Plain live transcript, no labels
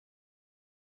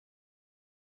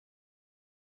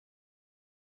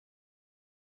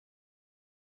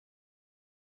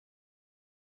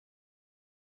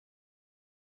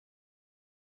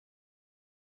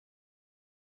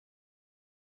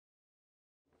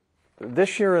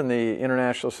This year in the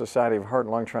International Society of Heart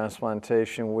and Lung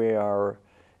Transplantation, we are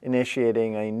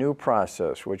initiating a new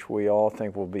process which we all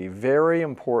think will be very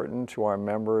important to our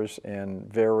members and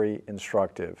very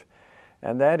instructive.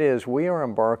 And that is, we are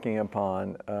embarking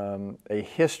upon a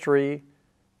history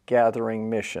gathering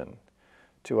mission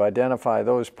to identify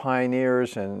those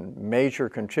pioneers and major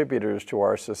contributors to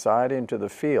our society and to the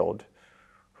field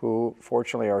who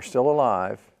fortunately are still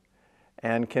alive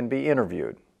and can be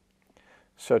interviewed.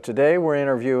 So today we're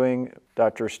interviewing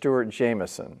Dr. Stuart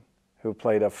Jamieson, who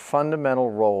played a fundamental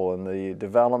role in the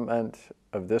development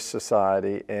of this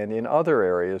society and in other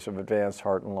areas of advanced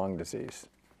heart and lung disease.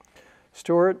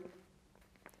 Stuart,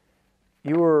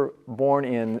 you were born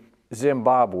in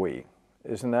Zimbabwe,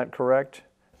 isn't that correct?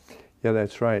 Yeah,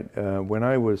 that's right. When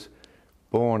I was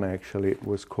born, actually, it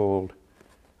was called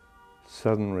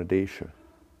Southern Rhodesia.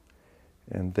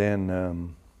 And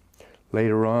then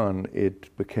later on,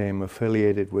 it became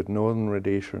affiliated with Northern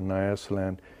Rhodesia and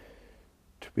Nyasaland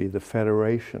to be the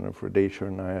Federation of Rhodesia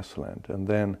and Nyasaland. And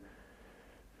then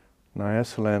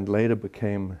Nyasaland later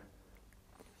became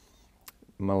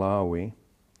Malawi,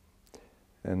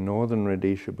 and Northern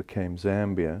Rhodesia became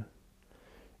Zambia,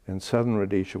 and Southern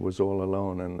Rhodesia was all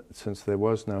alone. And since there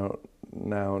was now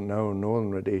no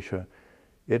Northern Rhodesia,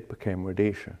 it became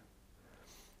Rhodesia.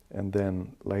 And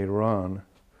then later on,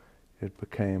 it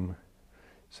became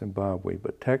Zimbabwe.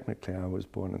 But technically, I was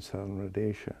born in Southern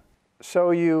Rhodesia.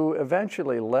 So you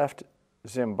eventually left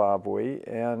Zimbabwe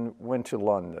and went to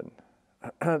London.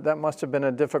 That must have been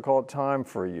a difficult time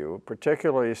for you,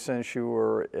 particularly since you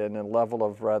were in a level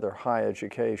of rather high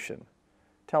education.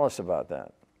 Tell us about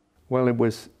that. Well, it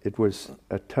was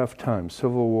a tough time.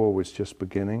 Civil War was just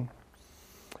beginning.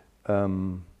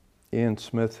 Ian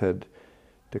Smith had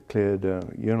declared a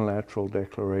unilateral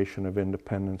declaration of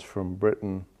independence from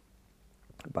Britain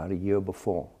about a year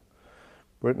before.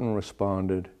 Britain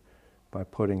responded by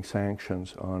putting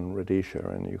sanctions on Rhodesia,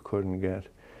 and you couldn't get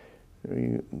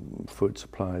food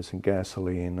supplies and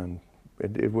gasoline, and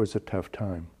it was a tough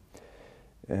time.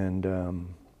 And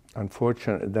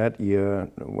unfortunately, that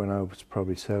year, when I was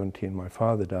probably 17, my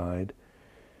father died,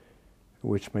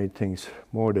 which made things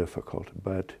more difficult.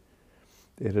 But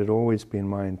it had always been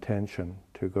my intention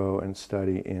to go and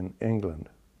study in England.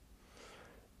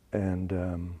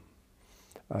 And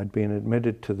I'd been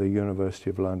admitted to the University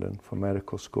of London for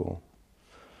medical school.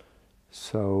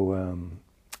 So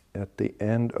at the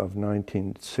end of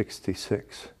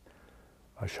 1966,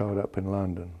 I showed up in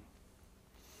London.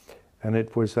 And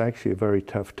it was actually a very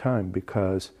tough time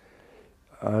because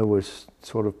I was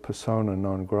sort of persona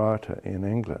non grata in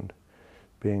England,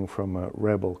 being from a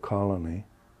rebel colony.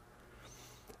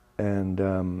 And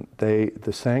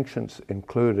the sanctions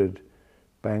included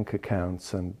bank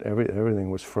accounts, and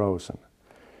everything was frozen.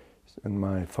 And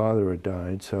my father had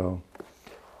died, so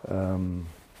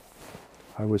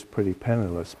I was pretty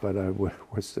penniless, but I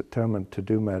was determined to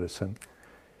do medicine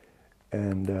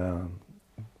and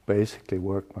basically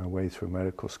worked my way through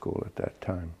medical school at that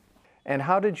time. And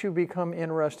how did you become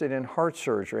interested in heart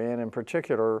surgery, and in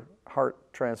particular, heart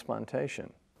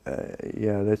transplantation?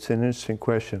 Yeah, that's an interesting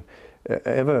question.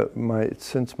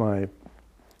 Since my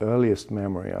earliest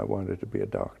memory, I wanted to be a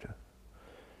doctor.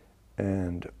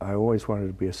 And I always wanted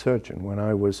to be a surgeon. When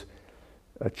I was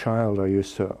a child, I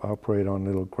used to operate on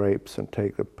little grapes and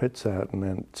take the pits out and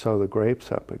then sew the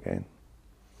grapes up again.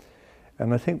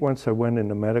 And I think once I went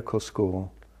into medical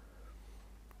school,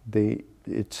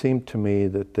 it seemed to me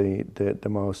that the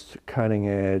most cutting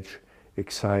edge,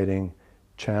 exciting,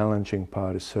 challenging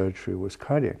part of surgery was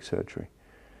cardiac surgery.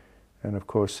 And of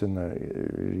course,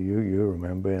 you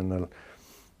remember, in the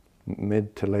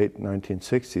mid to late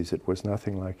 1960s, it was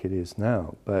nothing like it is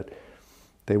now. But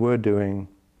they were doing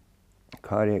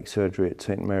cardiac surgery at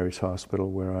St. Mary's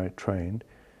Hospital, where I trained,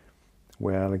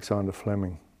 where Alexander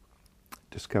Fleming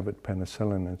discovered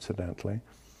penicillin, incidentally.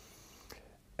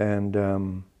 And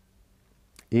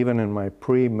even in my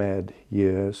pre-med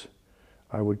years,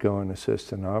 I would go and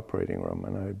assist in the operating room,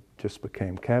 and I just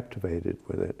became captivated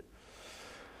with it.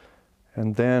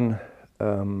 And then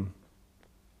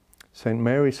St.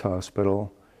 Mary's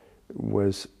Hospital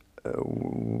was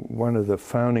one of the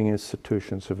founding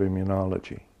institutions of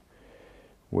immunology,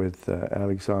 with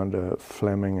Alexander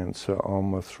Fleming and Sir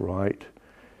Almroth Wright,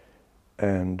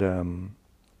 and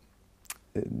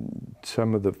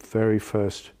some of the very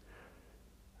first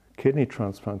kidney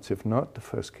transplants, if not the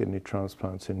first kidney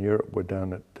transplants in Europe, were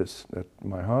done at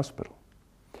my hospital.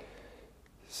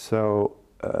 So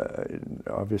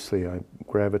obviously I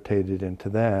gravitated into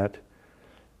that,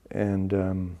 and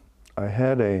I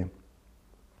had a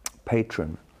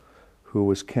patron who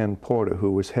was Ken Porter,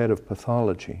 who was head of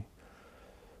pathology,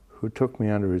 who took me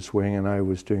under his wing, and I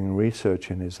was doing research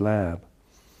in his lab.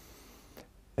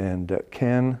 And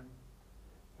Ken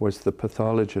was the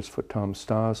pathologist for Tom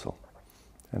Starzl.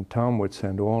 And Tom would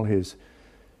send all his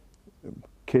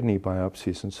kidney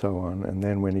biopsies and so on, and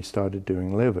then when he started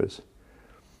doing livers,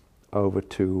 over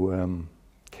to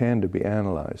Ken to be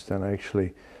analyzed. And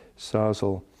actually,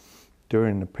 Starzl,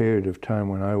 during the period of time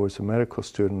when I was a medical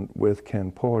student with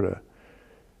Ken Porter,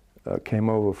 came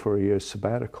over for a year's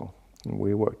sabbatical. And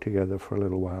we worked together for a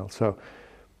little while. So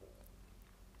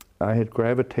I had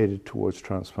gravitated towards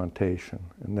transplantation.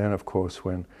 And then, of course,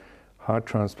 when heart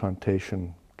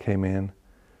transplantation came in,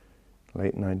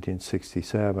 late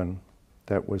 1967,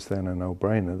 that was then a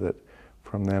no-brainer that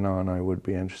from then on I would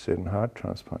be interested in heart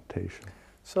transplantation.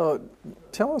 So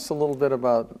tell us a little bit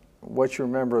about what you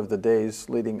remember of the days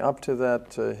leading up to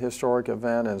that historic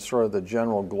event and sort of the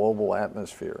general global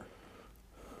atmosphere.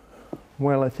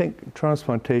 Well, I think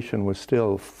transplantation was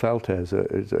still felt as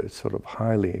a sort of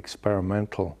highly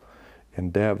experimental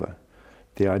endeavor.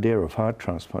 The idea of heart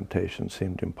transplantation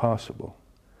seemed impossible,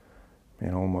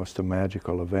 almost a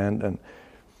magical event. And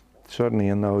certainly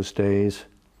in those days,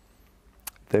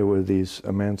 there were these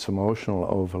immense emotional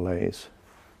overlays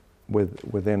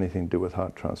with anything to do with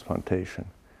heart transplantation.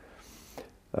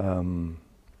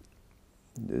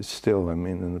 Still,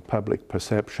 in the public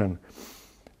perception,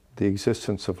 the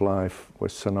existence of life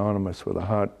was synonymous with a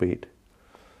heartbeat.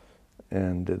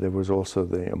 And there was also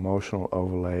the emotional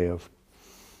overlay of,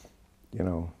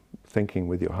 thinking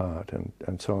with your heart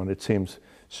and so on. It seems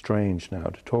strange now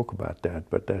to talk about that,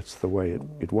 but that's the way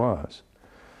it was.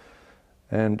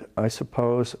 And I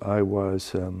suppose I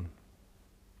was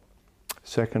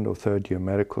second or third year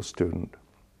medical student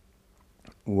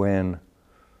when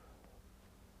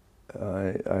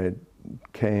I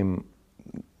came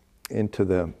into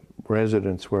the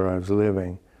residence where I was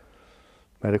living,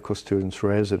 medical students'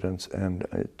 residence, and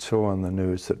I saw on the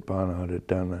news that Barnard had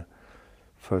done a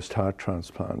first heart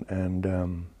transplant. And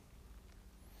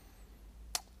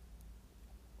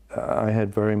I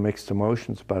had very mixed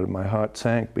emotions about it. My heart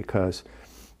sank because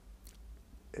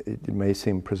it may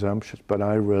seem presumptuous, but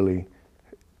I really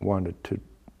wanted to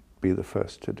be the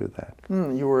first to do that.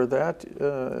 You were that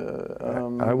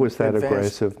I was that advanced.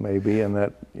 aggressive, maybe, and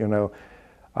that,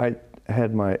 I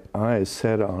had my eyes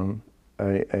set on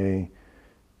a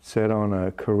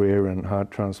career in heart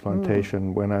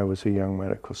transplantation when I was a young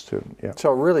medical student. Yeah.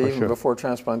 So really, even sure. before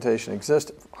transplantation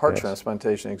existed, heart Yes.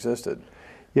 transplantation existed.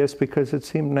 Yes, because it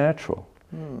seemed natural.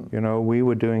 We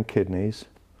were doing kidneys.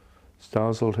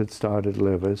 Starzl had started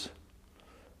livers.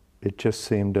 It just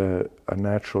seemed a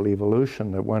natural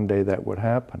evolution that one day that would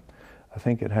happen. I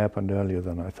think it happened earlier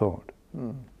than I thought.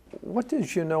 What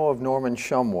did you know of Norman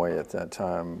Shumway at that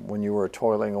time when you were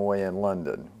toiling away in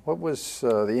London? What was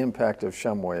the impact of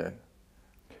Shumway?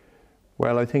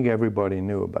 Well, I think everybody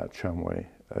knew about Shumway.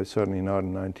 Certainly not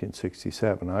in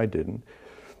 1967. I didn't.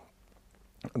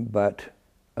 But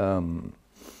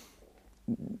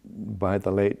by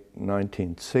the late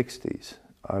 1960s,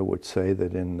 I would say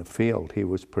that in the field he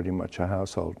was pretty much a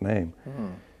household name.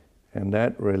 And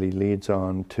that really leads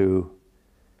on to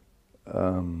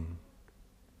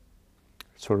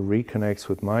sort of reconnects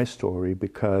with my story,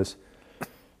 because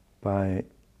by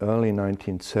early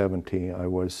 1970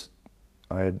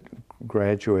 I had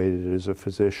graduated as a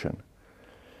physician,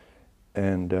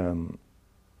 and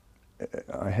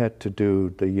I had to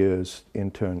do the year's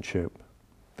internship.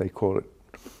 They call it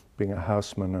being a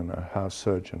houseman and a house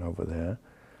surgeon over there.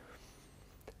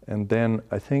 And then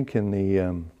I think in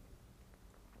the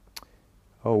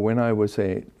when I was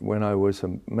a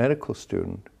medical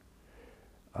student,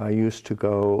 I used to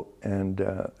go and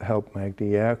help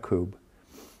Magdi Yacoub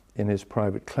in his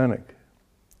private clinic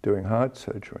doing heart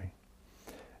surgery.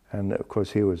 And of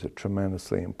course he was a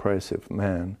tremendously impressive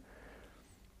man,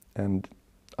 and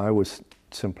I was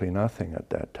simply nothing at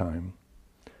that time,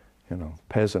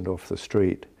 peasant off the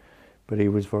street. But he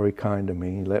was very kind to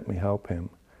me. He let me help him.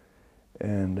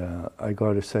 And I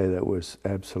got to say that was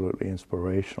absolutely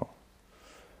inspirational.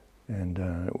 And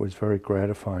it was very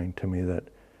gratifying to me that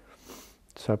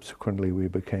subsequently we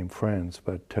became friends.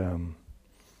 But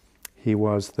he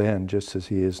was then, just as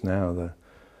he is now, the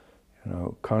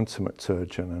consummate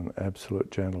surgeon and absolute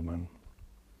gentleman.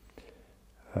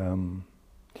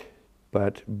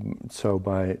 But so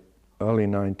by early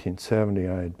 1970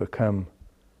 I had become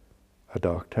a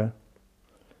doctor,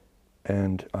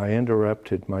 and I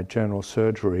interrupted my general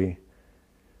surgery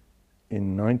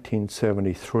in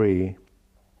 1973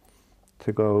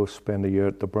 to go spend a year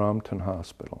at the Brompton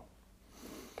Hospital.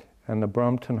 And the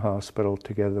Brompton Hospital,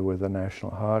 together with the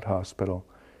National Heart Hospital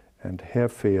and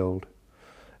Harefield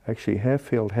Actually,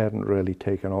 Harefield hadn't really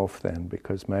taken off then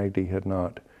because Magdy had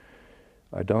not,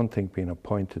 I don't think, been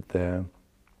appointed there,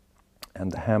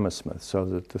 and the Hammersmith, so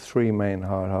that the three main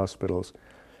heart hospitals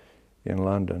in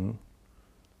London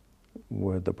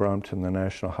were the Brompton, the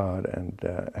National Heart, and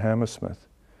Hammersmith.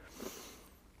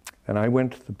 And I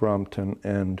went to the Brompton,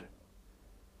 and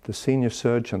the senior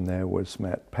surgeon there was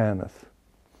Matt Paneth,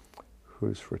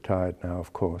 who's retired now,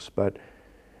 of course. But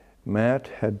Matt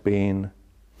had been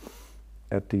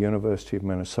at the University of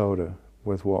Minnesota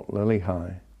with Walt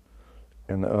Lillihei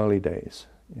in the early days,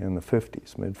 in the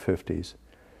 50s, mid-50s,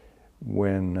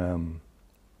 when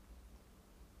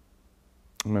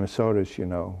Minnesota, as you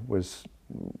know, was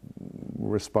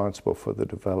responsible for the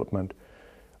development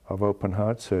of open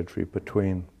heart surgery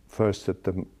between first at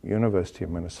the University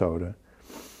of Minnesota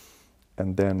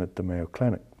and then at the Mayo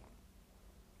Clinic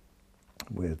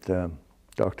with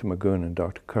Dr. Magoon and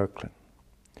Dr. Kirkland.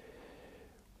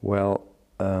 Well,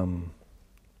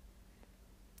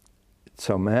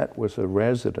 so Matt was a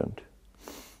resident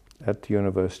at the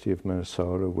University of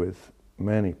Minnesota with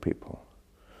many people,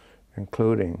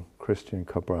 including Christian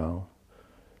Cabral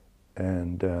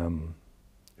and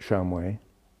Shamway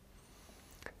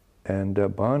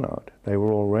and Barnard. They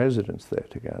were all residents there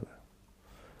together.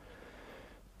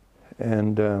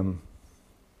 And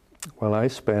well, I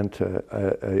spent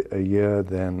a year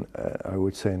then, I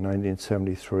would say in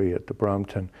 1973 at the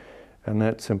Brompton, and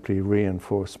that simply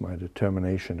reinforced my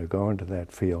determination to go into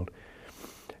that field.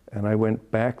 And I went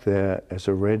back there as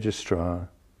a registrar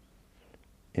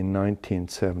in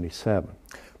 1977.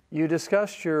 You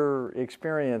discussed your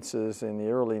experiences in the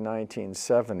early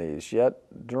 1970s, yet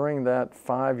during that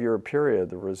 5-year period,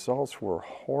 the results were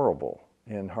horrible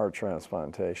in heart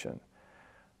transplantation.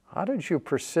 How did you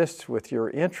persist with your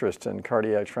interest in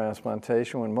cardiac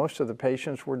transplantation when most of the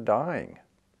patients were dying?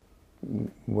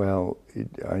 Well,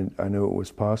 I knew it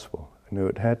was possible. I knew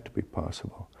it had to be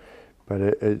possible. But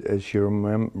as you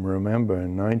remember,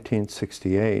 in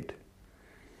 1968,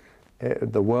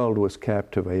 the world was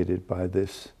captivated by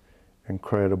this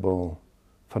incredible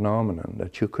phenomenon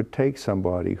that you could take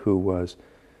somebody who was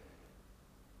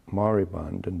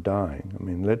moribund and dying, I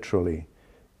mean literally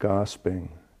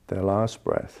gasping their last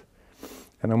breath,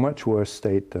 in a much worse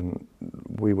state than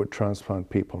we would transplant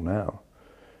people now.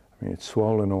 I mean, it's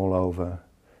swollen all over,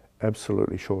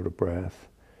 absolutely short of breath,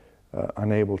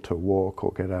 unable to walk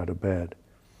or get out of bed.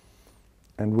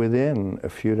 And within a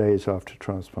few days after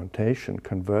transplantation,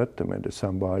 convert them into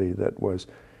somebody that was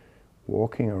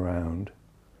walking around,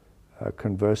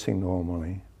 conversing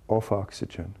normally, off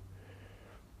oxygen,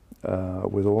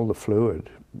 with all the fluid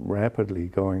rapidly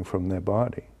going from their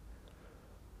body.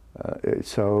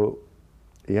 So,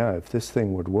 yeah, if this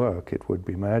thing would work, it would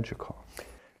be magical.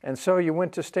 And so you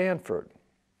went to Stanford.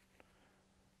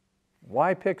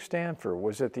 Why pick Stanford?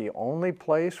 Was it the only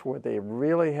place where they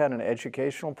really had an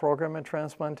educational program in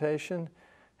transplantation?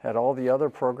 Had all the other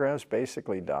programs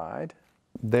basically died?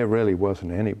 There really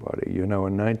wasn't anybody. You know,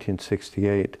 in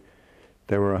 1968,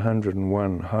 there were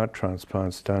 101 heart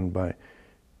transplants done by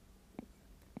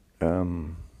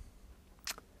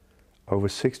over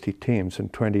 60 teams in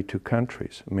 22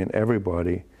 countries. I mean,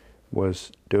 everybody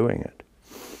was doing it.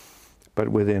 But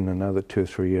within another 2 or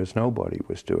 3 years, nobody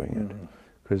was doing it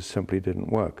because it simply didn't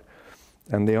work.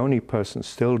 And the only person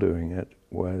still doing it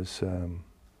was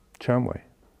Shamway.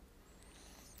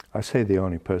 I say the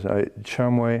only person.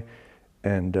 Shamway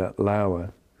and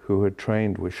Lauer, who had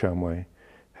trained with Shamway,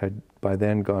 had by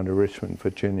then gone to Richmond,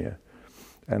 Virginia,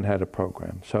 and had a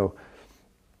program. So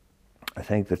I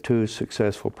think the two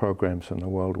successful programs in the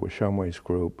world were Shamway's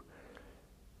group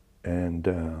and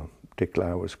Dick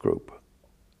Lauer's group.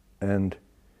 And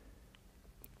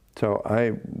so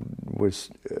I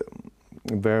was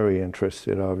very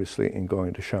interested, obviously, in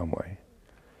going to Shamway.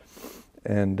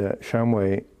 And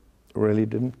Shamway really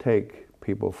didn't take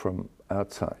people from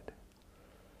outside.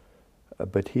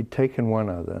 But he'd taken one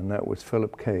other, and that was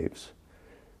Philip Caves,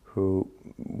 who,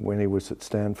 when he was at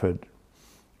Stanford,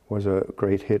 was a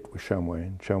great hit with Shamway,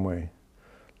 and Shamway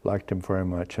liked him very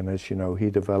much. And as you know,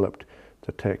 he developed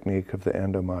the technique of the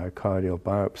endomyocardial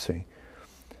biopsy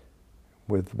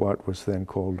with what was then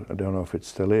called, I don't know if it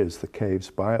still is, the Caves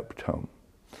bioptome.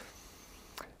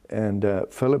 And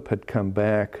Philip had come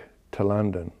back to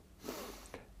London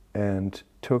and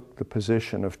took the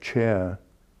position of chair,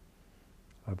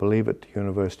 I believe, at the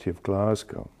University of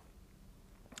Glasgow.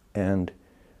 And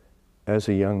as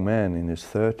a young man in his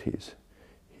 30s,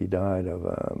 he died of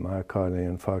a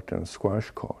myocardial infarction on a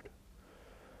squash court.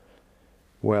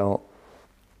 Well,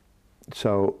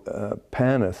 so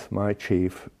Paneth, my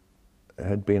chief,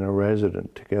 had been a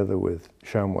resident together with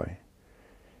Shamway.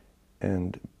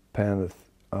 And Paneth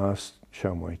asked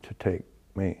Shumway to take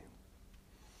me,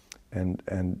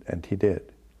 and he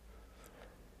did.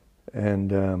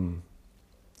 And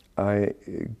I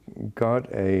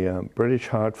got a British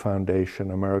Heart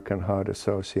Foundation, American Heart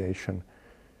Association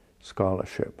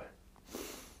scholarship,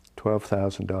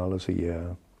 $12,000 a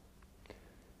year,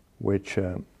 which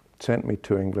sent me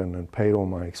to England and paid all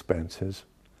my expenses.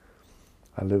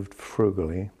 I lived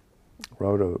frugally,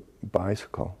 rode a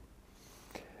bicycle.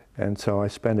 And so I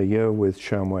spent a year with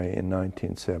Shumway in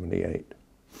 1978.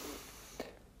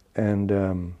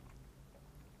 And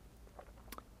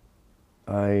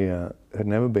I had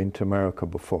never been to America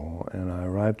before, and I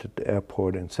arrived at the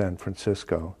airport in San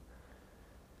Francisco.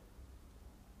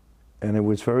 And it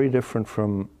was very different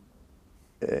from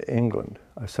England.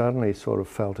 I suddenly sort of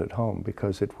felt at home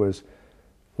because it was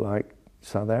like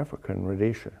South Africa and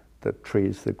Rhodesia, the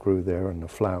trees that grew there and the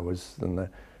flowers and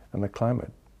the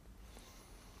climate.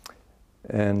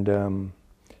 And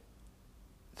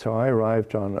so I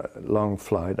arrived on a long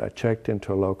flight. I checked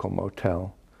into a local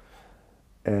motel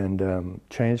and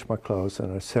changed my clothes,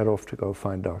 and I set off to go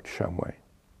find Dr. Shumway.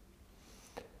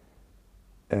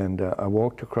 And I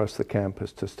walked across the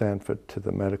campus to Stanford to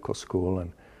the medical school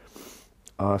and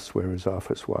asked where his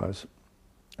office was.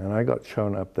 And I got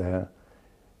shown up there,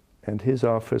 and his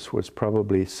office was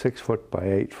probably 6 foot by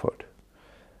 8 foot.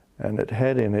 And it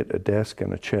had in it a desk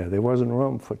and a chair. There wasn't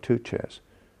room for 2 chairs.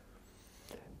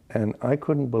 And I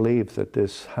couldn't believe that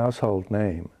this household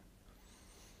name,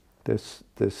 this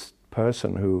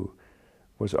person who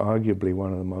was arguably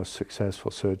one of the most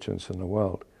successful surgeons in the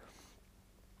world,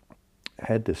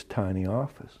 had this tiny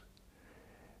office.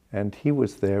 And he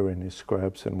was there in his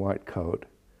scrubs and white coat,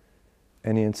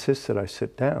 and he insisted I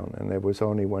sit down, and there was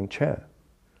only 1 chair.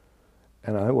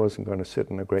 And I wasn't going to sit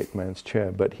in a great man's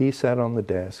chair, but he sat on the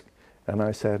desk, and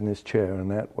I sat in his chair,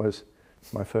 and that was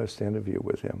my first interview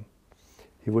with him.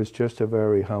 He was just a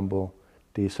very humble,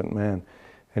 decent man.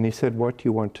 And he said, "What do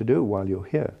you want to do while you're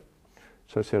here?"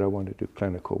 So I said, "I want to do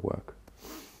clinical work."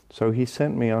 So he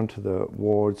sent me onto the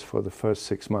wards for the first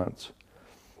 6 months.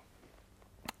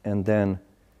 And then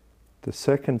the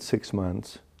second 6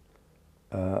 months,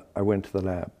 I went to the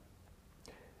lab.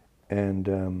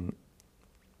 And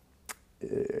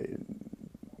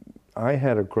I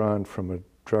had a grant from a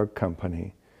drug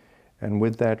company, and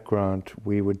with that grant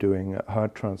we were doing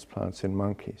heart transplants in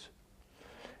monkeys.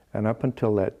 And up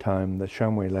until that time, the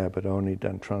Shumway lab had only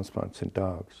done transplants in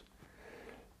dogs.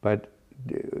 But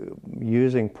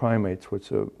using primates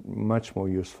was a much more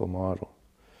useful model.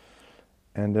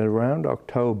 And around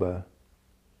October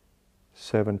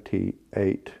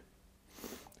 78,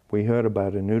 we heard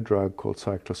about a new drug called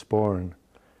cyclosporin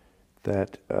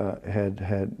that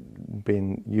had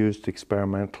been used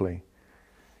experimentally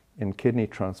in kidney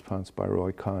transplants by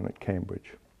Roy Kahn at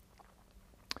Cambridge.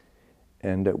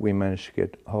 And we managed to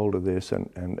get hold of this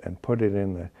and put it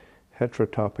in the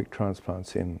heterotopic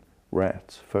transplants in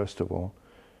rats, first of all,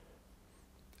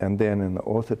 and then in the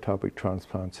orthotopic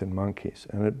transplants in monkeys.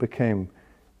 And it became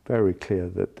very clear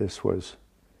that this was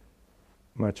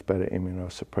much better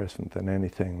immunosuppressant than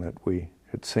anything that we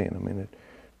had seen. I mean, it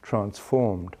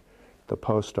transformed the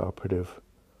post-operative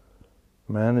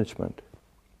management.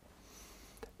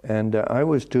 And I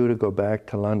was due to go back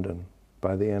to London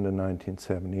by the end of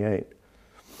 1978.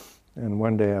 And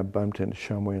one day I bumped into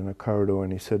Shumway in the corridor,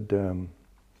 and he said,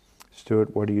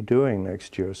 "Stuart, what are you doing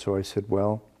next year?" So I said,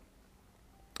 "Well,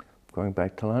 I'm going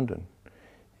back to London."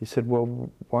 He said, "Well,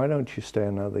 why don't you stay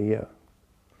another year?"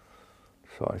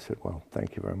 So I said, "Well,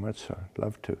 thank you very much, sir. I'd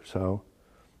love to." So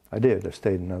I did. I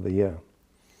stayed another year.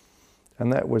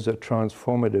 And that was a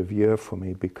transformative year for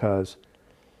me because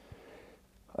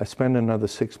I spent another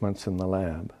 6 months in the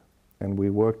lab, and we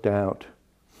worked out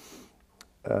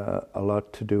a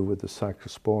lot to do with the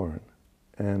cyclosporin,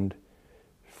 and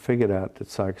figured out that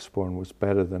cyclosporin was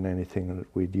better than anything that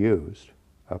we'd used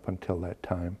up until that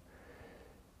time.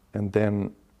 And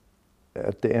then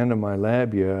at the end of my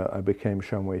lab year, I became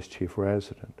Shumway's chief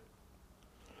resident.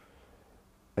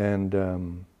 And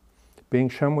being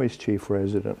Shumway's chief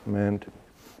resident meant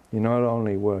you not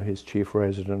only were his chief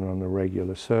resident on the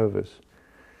regular service,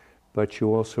 but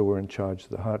you also were in charge of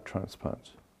the heart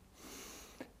transplants.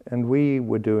 And we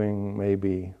were doing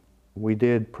we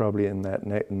did probably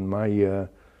in my year,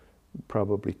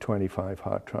 probably 25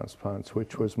 heart transplants,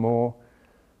 which was more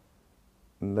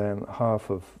than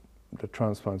half of the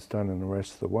transplants done in the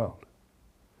rest of the world.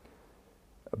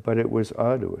 But it was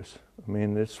arduous. I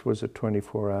mean, this was a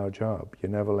 24-hour job. You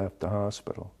never left the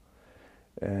hospital.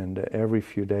 And every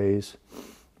few days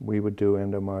we would do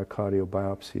endomyocardial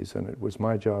biopsies, and it was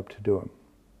my job to do them.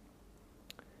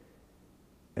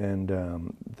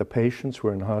 And the patients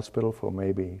were in hospital for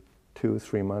maybe 2 or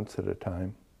 3 months at a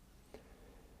time.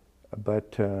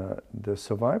 But the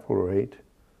survival rate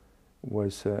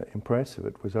was impressive.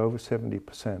 It was over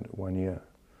 70% 1 year.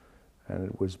 And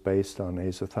it was based on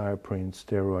azathioprine,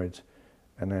 steroids,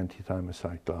 and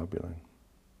antithymocyte globulin.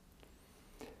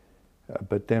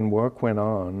 But then work went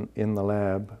on in the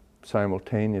lab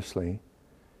simultaneously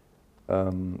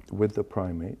with the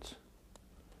primates.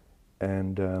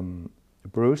 And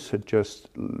Bruce had just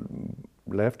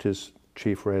left his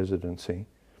chief residency,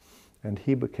 and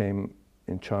he became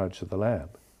in charge of the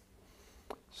lab.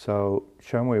 So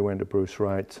Shumway went to Bruce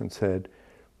Wrights and said,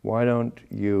 why don't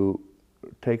you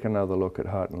take another look at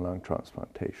heart and lung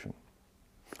transplantation?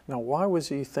 Now, why was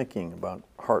he thinking about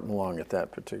heart and lung at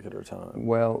that particular time?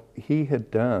 Well, he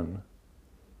had done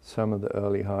some of the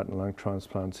early heart and lung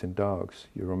transplants in dogs,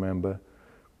 you remember,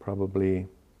 probably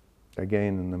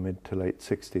again in the mid to late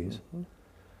 60s,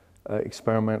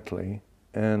 experimentally.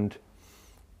 And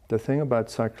the thing about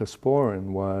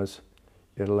cyclosporin was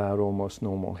it allowed almost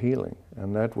normal healing,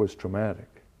 and that was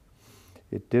dramatic.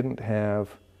 It didn't have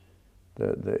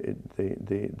the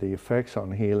effects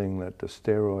on healing that the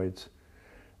steroids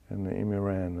and the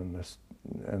Imuran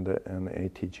and the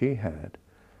ATG had.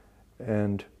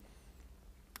 And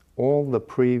all the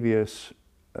previous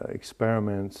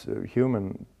experiments,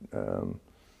 human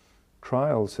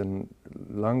trials in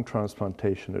lung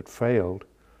transplantation had failed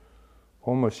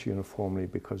almost uniformly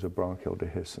because of bronchial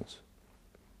dehiscence.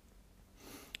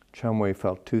 Shumway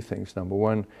felt two things. Number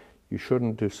one, you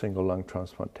shouldn't do single lung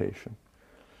transplantation,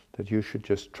 that you should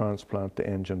just transplant the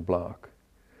engine block,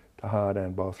 the heart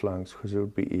and both lungs, because it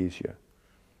would be easier.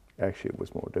 Actually, it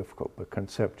was more difficult, but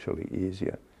conceptually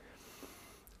easier.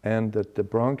 And that the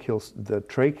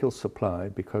tracheal supply,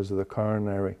 because of the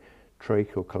coronary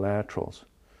tracheal collaterals,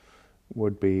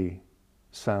 would be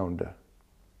sounder.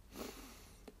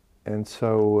 And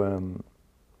so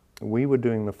we were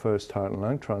doing the first heart and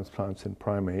lung transplants in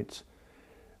primates.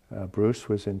 Bruce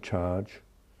was in charge,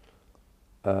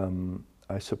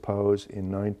 I suppose,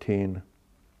 in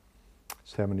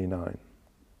 1979.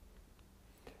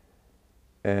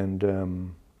 And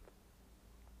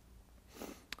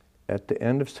at the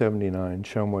end of 79,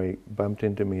 Shumway bumped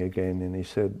into me again and he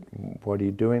said, what are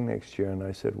you doing next year? And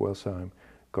I said, well, so I'm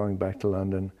going back to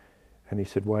London. And he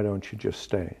said, why don't you just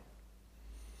stay?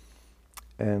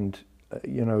 And,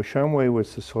 you know, Shumway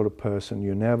was the sort of person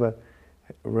you never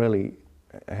really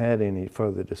had any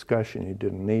further discussion. You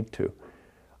didn't need to.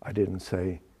 I didn't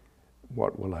say,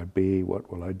 what will I be? What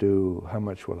will I do? How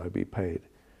much will I be paid?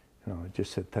 You know, I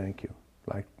just said, thank you.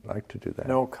 Like to do that.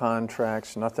 No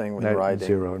contracts, nothing in writing?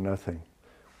 Zero, nothing.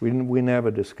 We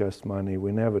never discussed money.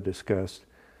 We never discussed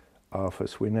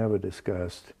office. We never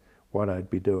discussed what I'd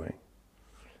be doing.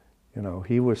 You know,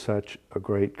 he was such a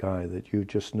great guy that you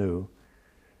just knew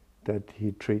that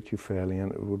he'd treat you fairly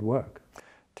and it would work.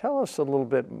 Tell us a little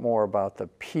bit more about the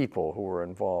people who were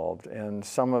involved and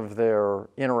some of their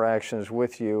interactions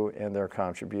with you and their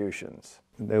contributions.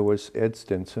 There was Ed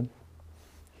Stinson.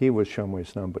 He was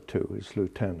Shumway's number 2, his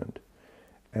lieutenant.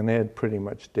 And Ed pretty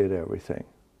much did everything.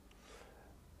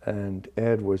 And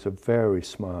Ed was a very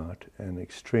smart and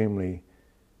extremely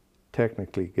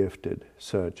technically gifted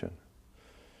surgeon.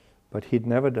 But he'd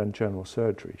never done general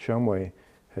surgery. Shumway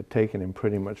had taken him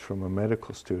pretty much from a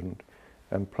medical student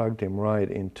and plugged him right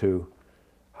into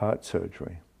heart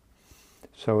surgery.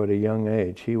 So at a young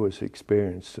age, he was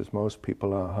experienced, as most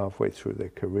people are halfway through their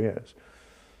careers.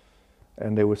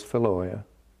 And there was Phil Oyer,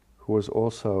 who was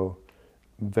also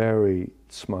a very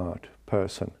smart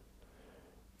person,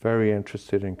 very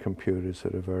interested in computers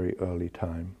at a very early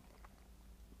time.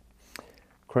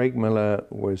 Craig Miller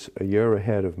was a year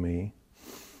ahead of me,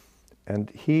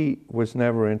 and he was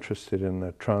never interested in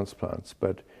the transplants,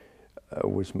 but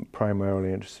was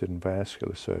primarily interested in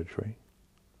vascular surgery.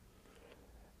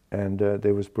 And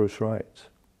there was Bruce Wrights.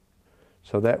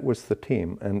 So that was the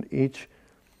team, and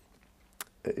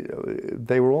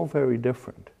they were all very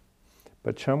different.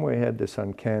 But Shumway had this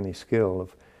uncanny skill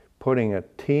of putting a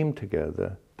team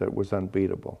together that was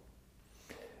unbeatable.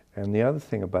 And the other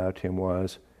thing about him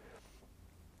was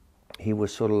he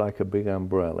was sort of like a big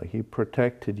umbrella. He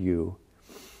protected you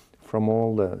from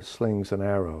all the slings and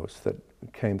arrows that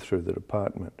came through the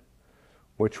department,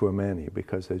 which were many,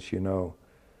 because as you know,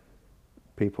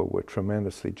 people were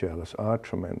tremendously jealous, are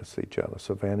tremendously jealous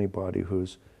of anybody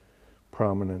who's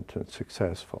prominent and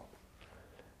successful.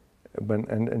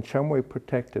 And Shumway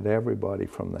protected everybody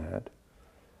from that,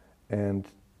 and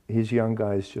his young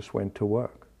guys just went to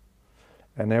work.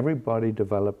 And everybody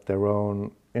developed their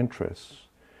own interests.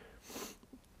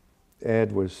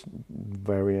 Ed was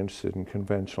very interested in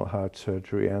conventional heart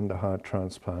surgery and the heart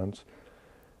transplants.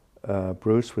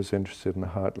 Bruce was interested in the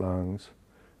heart lungs.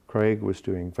 Craig was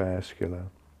doing vascular.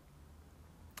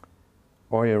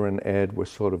 Oyer and Ed were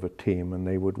sort of a team, and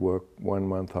they would work 1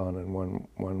 month on and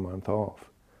one month off.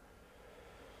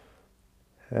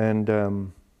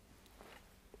 And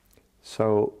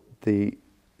so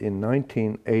in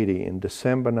 1980, in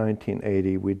December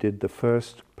 1980, we did the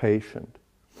first patient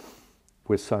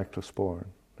with cyclosporin.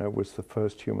 That was the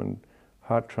first human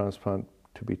heart transplant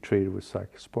to be treated with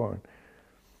cyclosporin.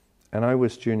 And I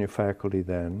was junior faculty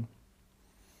then,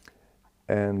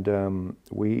 and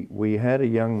we had a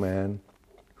young man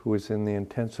who was in the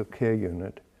intensive care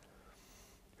unit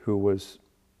who was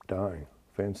dying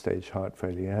of end-stage heart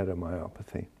failure. He had a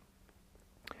myopathy.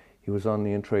 He was on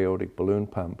the intra-aortic balloon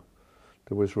pump.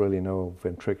 There was really no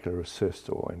ventricular assist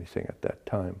or anything at that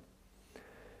time.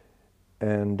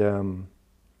 And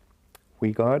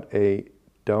we got a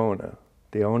donor,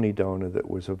 the only donor that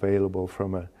was available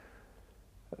from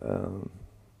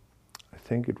I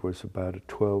think it was about a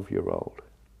 12-year-old.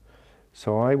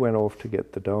 So I went off to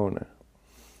get the donor,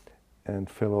 and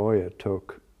Phil Oyer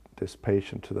took this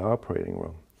patient to the operating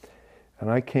room. And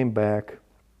I came back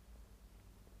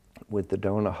with the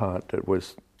donor heart that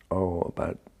was,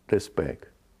 about this big,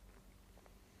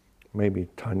 maybe a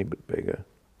tiny bit bigger.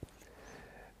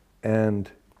 And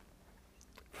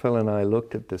Phil and I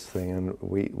looked at this thing, and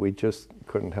we just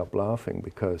couldn't help laughing,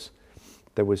 because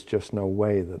there was just no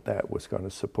way that that was going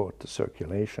to support the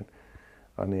circulation.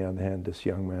 On the other hand, this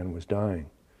young man was dying.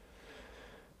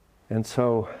 And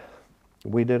so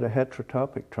we did a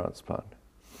heterotopic transplant.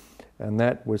 And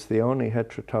that was the only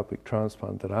heterotopic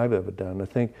transplant that I've ever done. I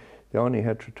think the only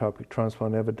heterotopic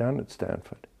transplant ever done at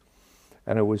Stanford.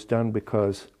 And it was done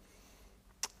because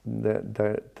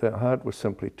the heart was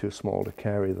simply too small to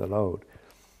carry the load.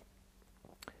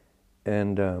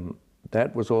 And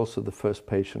that was also the first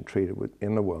patient treated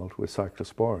in the world with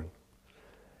cyclosporin.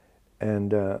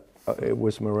 And it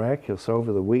was miraculous.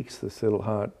 Over the weeks, this little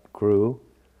heart grew,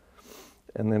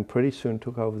 and then pretty soon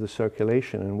took over the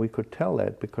circulation. And we could tell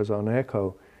that because on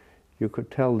echo, you could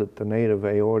tell that the native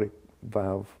aortic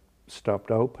valve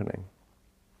stopped opening.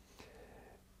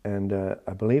 And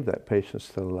I believe that patient's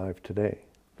still alive today.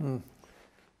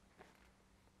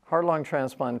 Heart-lung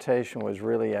transplantation was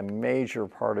really a major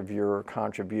part of your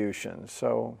contribution.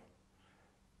 So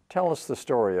tell us the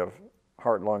story of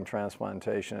heart-lung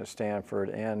transplantation at Stanford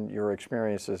and your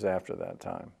experiences after that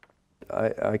time.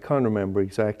 I can't remember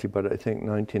exactly, but I think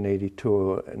 1982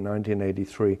 or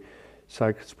 1983,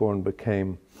 cyclosporin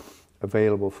became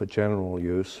available for general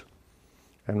use.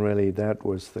 And really that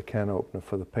was the can opener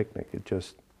for the picnic. It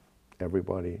just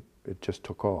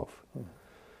took off.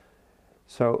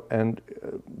 So, and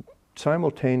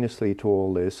simultaneously to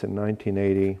all this, in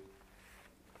 1980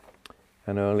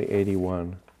 and early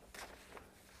 81,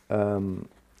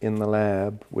 in the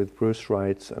lab with Bruce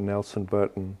Wrights and Nelson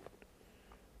Burton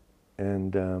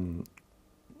and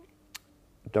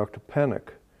Dr.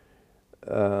 Pennock,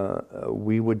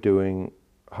 we were doing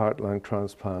heart-lung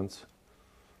transplants,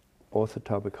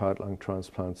 orthotopic heart-lung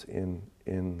transplants in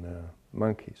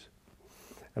monkeys.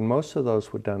 And most of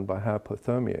those were done by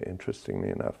hypothermia, interestingly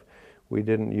enough. We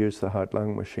didn't use the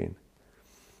heart-lung machine.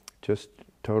 Just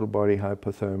total body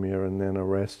hypothermia, and then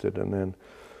arrested, and then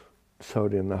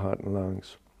sewed in the heart and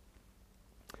lungs.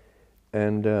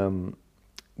 And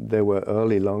there were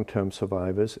early long-term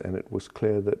survivors, and it was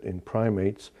clear that in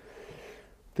primates,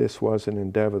 this was an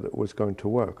endeavor that was going to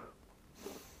work.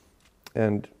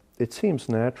 And it seems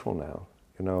natural now,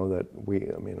 that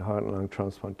heart and lung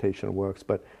transplantation works,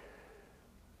 but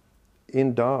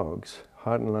in dogs,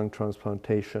 heart and lung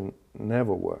transplantation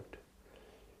never worked,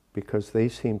 because they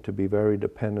seem to be very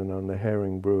dependent on the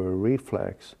Herring-Brewer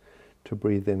reflex to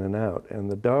breathe in and out. And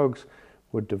the dogs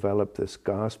would develop this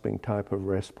gasping type of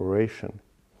respiration,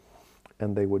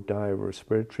 and they would die of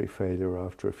respiratory failure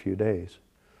after a few days.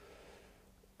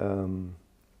 The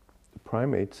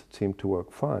primates seemed to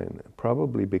work fine,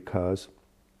 probably because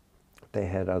they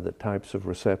had other types of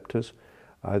receptors,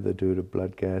 either due to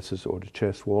blood gases or to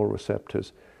chest wall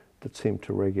receptors that seemed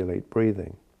to regulate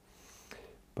breathing.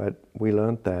 But we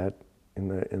learned that in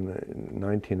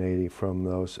 1980 from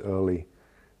those early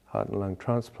heart and lung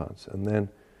transplants. And then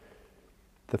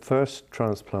the first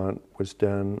transplant was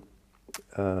done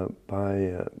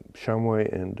by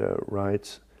Shumway and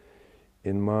Wrights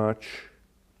in March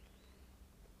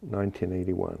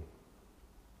 1981.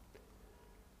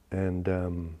 And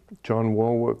John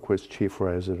Warwick was chief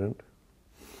resident.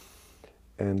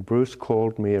 And Bruce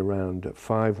called me around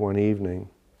 5 one evening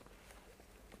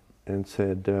and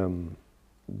said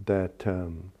that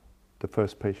the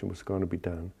first patient was going to be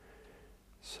done.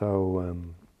 So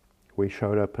we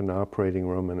showed up in the operating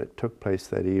room, and it took place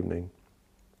that evening.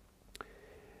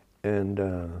 And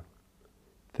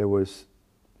there was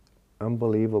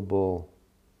unbelievable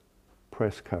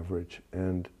press coverage,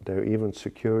 and there were even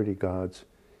security guards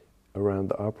around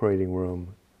the operating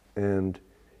room and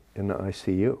in the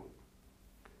ICU.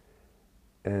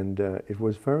 And it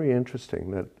was very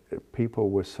interesting that people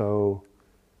were so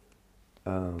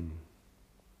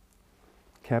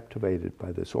captivated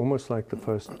by this, almost like the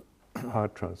first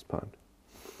heart transplant.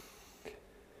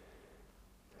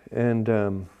 And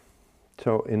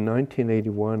so in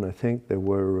 1981, I think there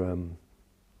were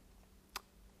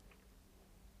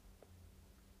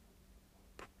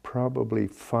probably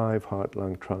 5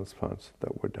 heart-lung transplants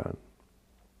that were done.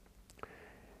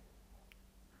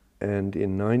 And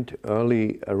around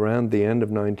the end of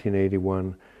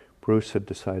 1981, Bruce had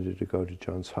decided to go to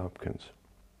Johns Hopkins.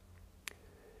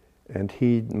 And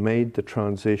he made the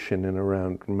transition in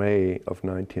around May of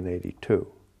 1982,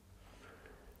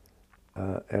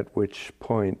 at which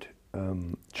point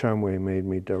Chamway made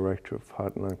me director of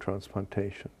heart and lung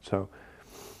transplantation. So,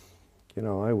 you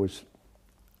know, I was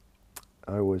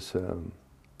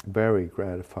very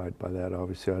gratified by that.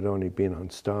 Obviously, I'd only been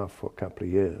on staff for a couple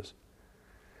of years.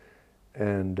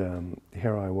 And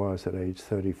here I was at age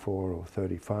 34 or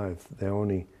 35, the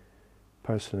only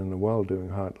person in the world doing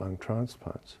heart-lung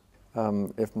transplants.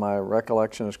 If my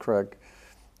recollection is correct,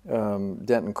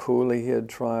 Denton Cooley had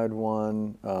tried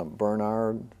one,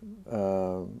 Bernard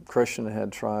Christian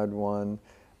had tried one,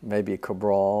 maybe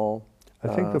Cabral. I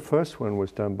think the first one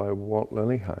was done by Walt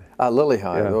Lillihei.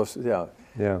 Lillihei,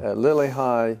 yeah.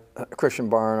 Lillihei, Christian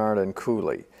Barnard, and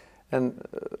Cooley. And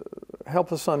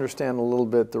help us understand a little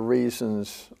bit the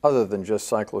reasons, other than just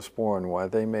cyclosporin, why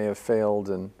they may have failed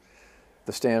and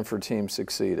the Stanford team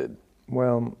succeeded.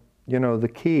 Well, you know, the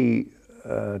key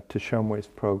to Shumway's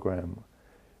program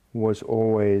was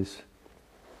always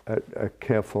a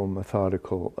careful,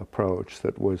 methodical approach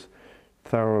that was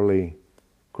thoroughly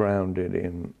grounded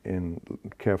in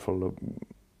careful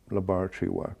laboratory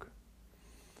work.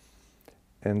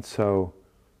 And so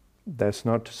that's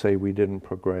not to say we didn't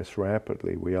progress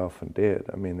rapidly. We often did.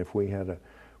 I mean, if we had a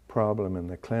problem in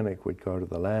the clinic, we'd go to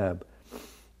the lab,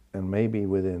 and maybe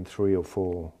within 3 or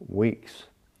 4 weeks,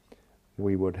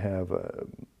 we would have a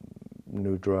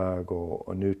new drug or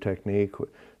a new technique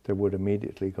that would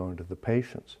immediately go into the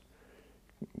patients.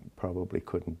 Probably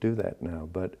couldn't do that now,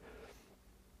 but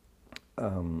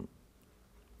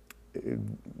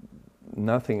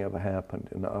nothing ever happened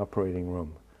in the operating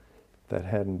room that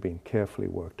hadn't been carefully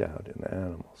worked out in the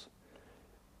animals.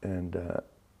 And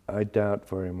I doubt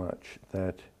very much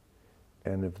that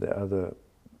any of the other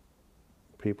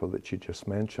people that you just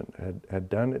mentioned had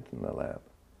done it in the lab.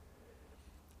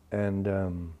 And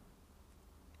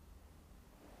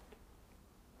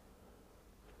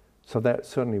so that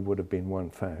certainly would have been one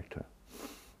factor.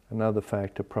 Another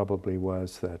factor probably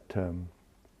was that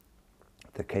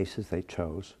the cases they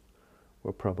chose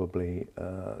were probably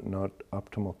not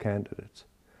optimal candidates.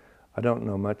 I don't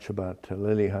know much about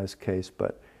Lillihei's case,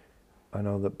 but I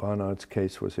know that Barnard's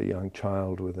case was a young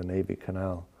child with an AV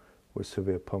canal with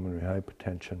severe pulmonary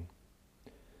hypertension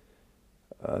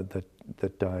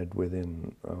that died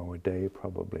within a day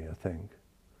probably, I think.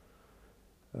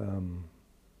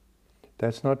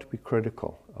 That's not to be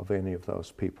critical of any of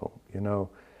those people. You know,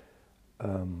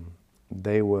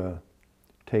 they were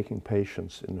taking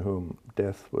patients in whom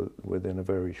death within a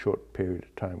very short period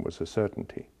of time was a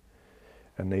certainty.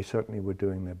 And they certainly were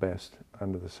doing their best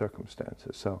under the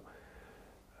circumstances. So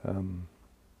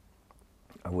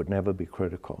I would never be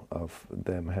critical of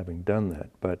them having done that.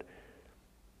 But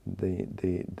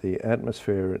the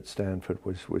atmosphere at Stanford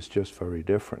was just very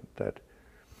different. That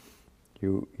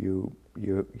you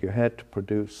had to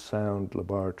produce sound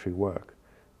laboratory work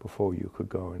before you could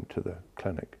go into the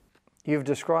clinic. You've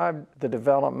described the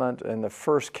development and the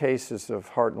first cases of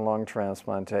heart and lung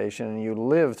transplantation, and you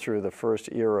lived through the first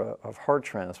era of heart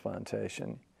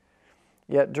transplantation.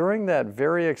 Yet during that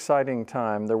very exciting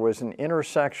time, there was an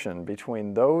intersection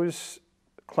between those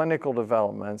clinical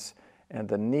developments and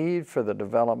the need for the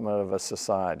development of a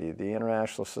society, the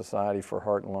International Society for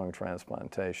Heart and Lung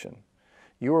Transplantation.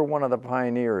 You were one of the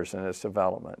pioneers in its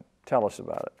development. Tell us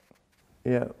about it.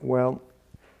 Yeah, well,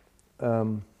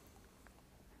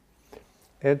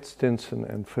 Ed Stinson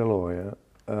and Phil Oyer,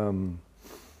 in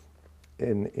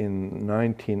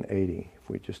 1980, if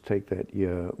we just take that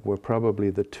year, were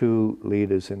probably the 2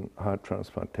 leaders in heart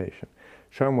transplantation.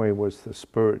 Shumway was the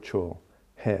spiritual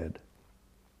head.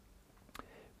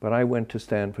 But I went to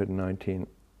Stanford in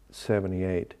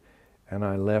 1978, and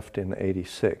I left in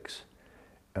 '86.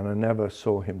 and I never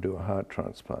saw him do a heart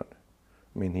transplant.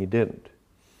 I mean, he didn't.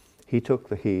 He took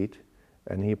the heat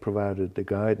and he provided the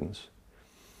guidance.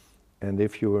 And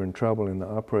if you were in trouble in the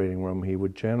operating room, he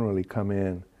would generally come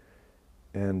in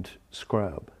and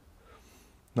scrub.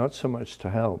 Not so much to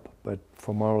help, but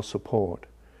for moral support.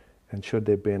 And should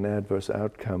there be an adverse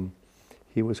outcome,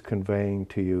 he was conveying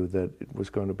to you that it was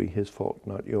going to be his fault,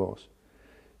 not yours.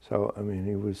 So, I mean,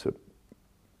 he was an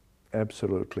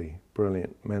absolutely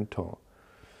brilliant mentor.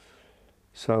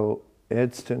 So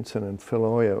Ed Stinson and Phil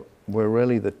Oyer were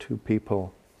really the two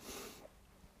people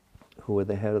who were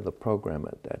the head of the program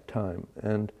at that time.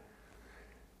 And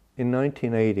in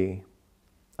 1980,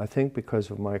 I think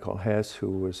because of Michael Hess, who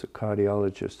was a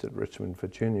cardiologist at Richmond,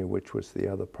 Virginia, which was the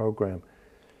other program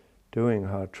doing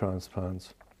heart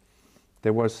transplants,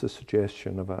 there was the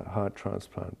suggestion of a heart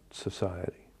transplant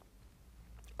society.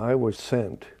 I was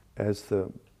sent as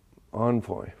the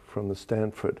envoy from the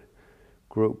Stanford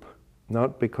group,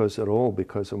 not because at all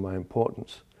because of my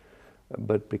importance,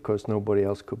 but because nobody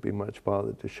else could be much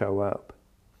bothered to show up.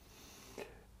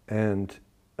 And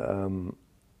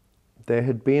there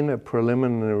had been a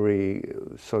preliminary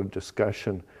sort of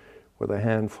discussion with a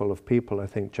handful of people, I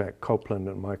think Jack Copeland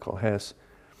and Michael Hess,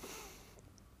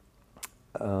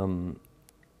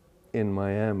 in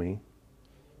Miami,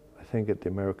 I think at the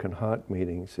American Heart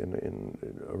meetings in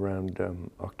around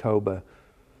October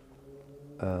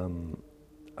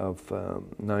of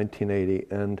 1980,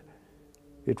 and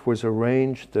it was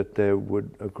arranged that a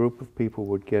group of people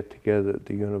would get together at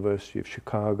the University of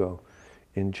Chicago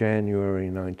in January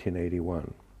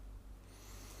 1981.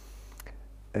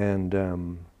 And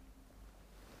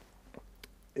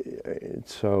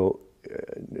so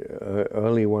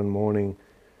early one morning,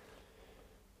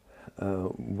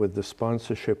 with the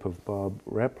sponsorship of Bob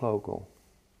Replogle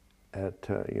at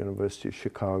University of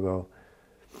Chicago,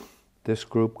 this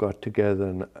group got together,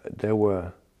 and there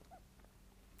were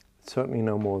certainly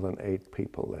no more than 8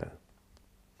 people there.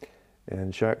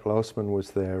 And Jacques Lossman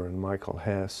was there, and Michael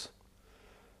Hess,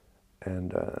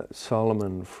 and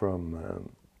Solomon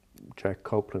from Jack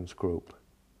Copeland's group,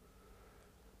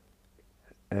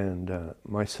 and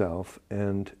myself,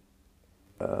 and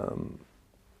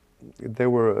there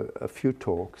were a few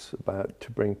talks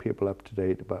to bring people up to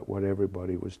date about what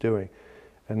everybody was doing.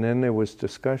 And then there was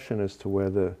discussion as to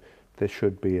whether there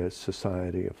should be a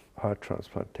society of heart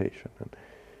transplantation. And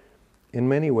in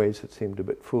many ways it seemed a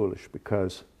bit foolish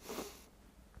because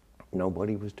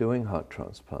nobody was doing heart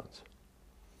transplants.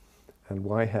 And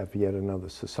why have yet another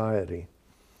society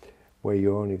where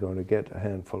you're only going to get a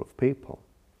handful of people?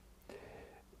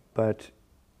 But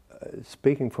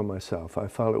speaking for myself, I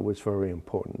felt it was very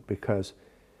important because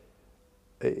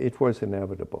it was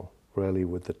inevitable, really,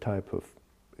 with the type of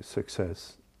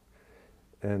success.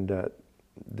 And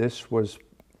this was,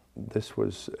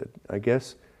 I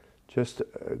guess, just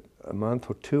a month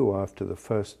or two after the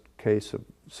first case of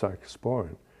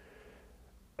cyclosporin,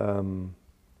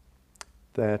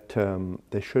 that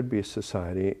there should be a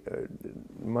society.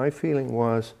 My feeling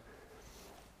was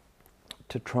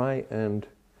to try and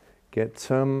get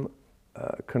some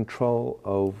control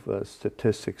of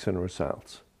statistics and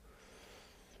results.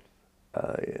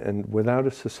 And without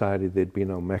a society, there'd be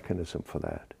no mechanism for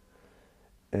that.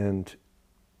 And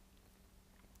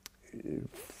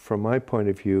from my point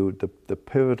of view, the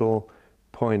pivotal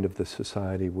point of the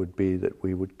society would be that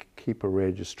we would keep a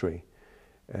registry.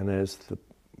 And as the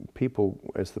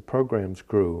programs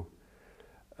grew,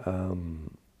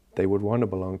 they would want to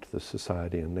belong to the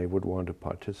society and they would want to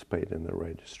participate in the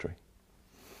registry.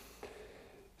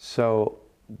 So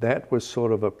that was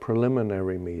sort of a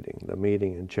preliminary meeting, the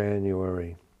meeting in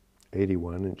January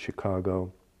 81 in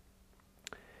Chicago.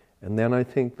 And then I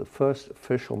think the first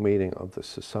official meeting of the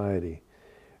society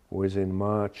was in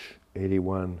March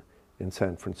 81 in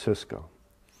San Francisco.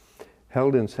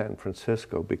 Held in San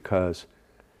Francisco because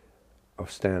of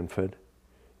Stanford,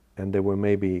 and there were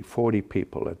maybe 40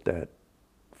 people at that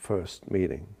first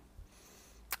meeting.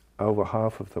 Over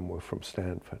half of them were from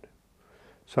Stanford.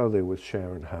 So there was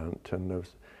Sharon Hunt, and there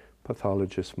was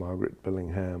pathologist Margaret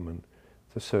Billingham, and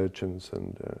the surgeons,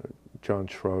 and John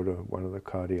Schroeder, one of the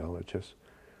cardiologists.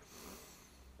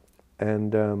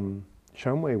 And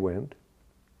Shamway went,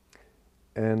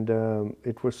 and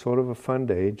it was sort of a fun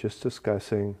day, just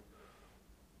discussing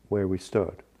where we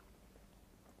stood.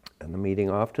 And the meeting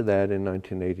after that in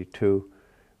 1982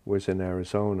 was in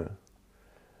Arizona.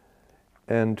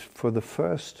 And for the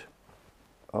first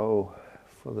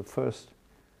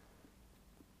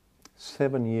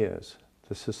 7 years,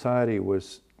 the society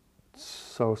was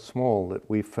so small that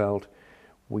we felt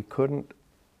we couldn't,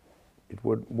 it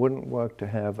wouldn't work to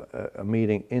have a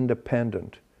meeting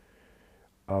independent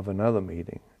of another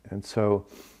meeting. And so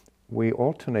we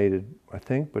alternated, I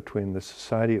think, between the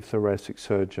Society of Thoracic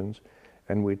Surgeons,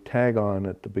 and we'd tag on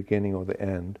at the beginning or the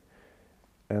end,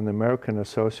 and the American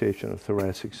Association of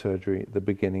Thoracic Surgery, the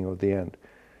beginning or the end.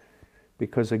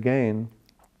 Because again,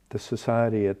 the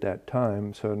society at that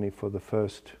time, certainly for the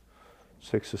first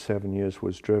 6 or 7 years,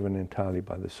 was driven entirely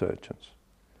by the surgeons.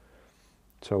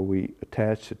 So we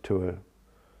attached it to a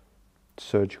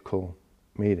surgical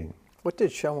meeting. What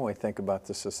did Shumway think about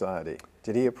the society?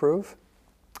 Did he approve?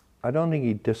 I don't think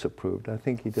he disapproved. I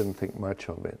think he didn't think much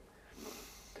of it.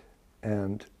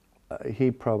 And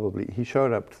he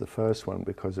showed up to the first one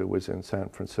because it was in San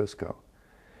Francisco.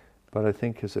 But I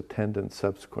think his attendance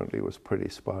subsequently was pretty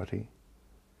spotty.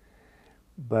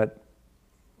 But,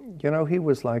 you know, he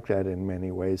was like that in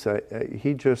many ways.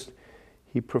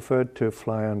 He preferred to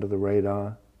fly under the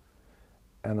radar.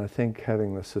 And I think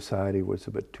having the society was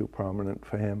a bit too prominent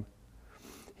for him.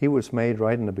 He was made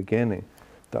right in the beginning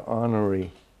the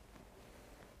honorary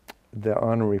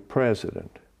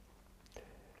president.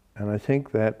 And I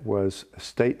think that was a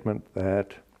statement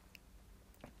that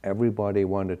everybody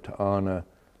wanted to honor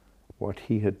what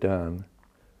he had done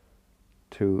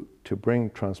to bring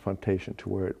transplantation to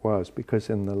where it was. Because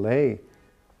in the lay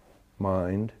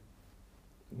mind,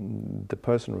 the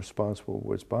person responsible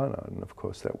was Barnard, and of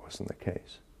course that wasn't the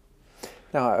case.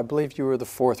 Now, I believe you were the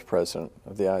 4th president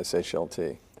of the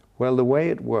ISHLT. Well, the way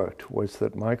it worked was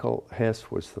that Michael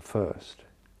Hess was the first.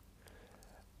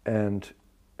 And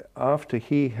after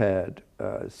he had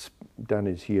done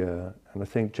his year, and I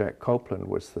think Jack Copeland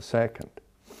was the second,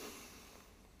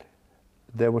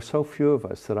 there were so few of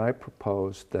us that I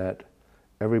proposed that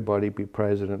everybody be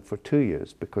president for 2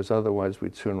 years, because otherwise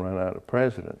we'd soon run out of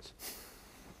presidents.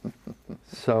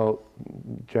 So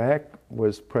Jack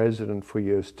was president for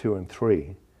years 2 and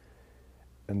 3,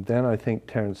 and then I think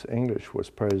Terence English was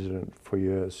president for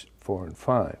years 4 and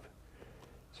 5.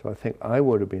 So I think I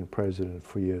would have been president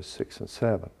for years 6 and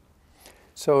 7.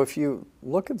 So if you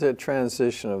look at the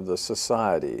transition of the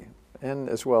society, and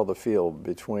as well the field,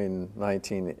 between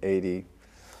 1980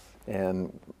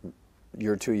 and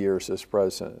your 2 years as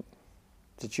president,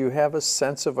 did you have a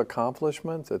sense of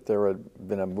accomplishment, that there had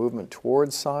been a movement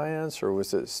towards science, or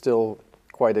was it still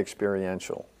quite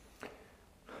experiential?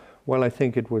 Well, I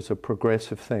think it was a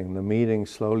progressive thing. The meetings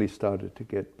slowly started to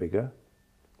get bigger.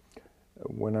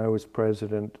 When I was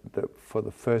president, for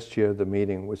the first year, the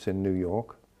meeting was in New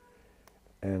York.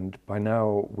 And by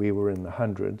now, we were in the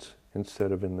hundreds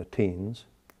instead of in the teens.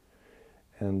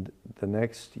 And the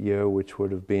next year, which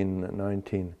would have been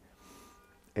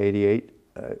 1988,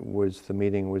 the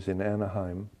meeting was in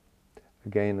Anaheim,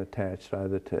 again attached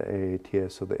either to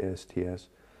AATS or the STS.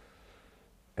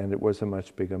 And it was a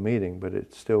much bigger meeting, but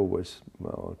it still was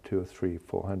 200 or 300,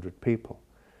 400 people.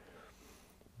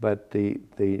 But the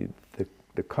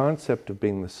concept of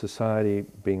being the society,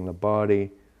 being the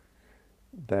body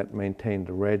that maintained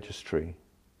the registry,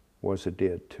 was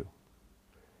adhered to.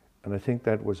 And I think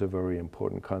that was a very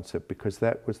important concept, because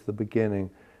that was the beginning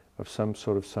of some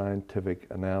sort of scientific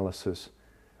analysis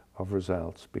of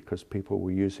results, because people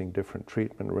were using different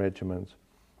treatment regimens.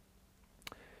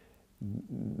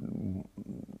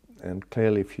 And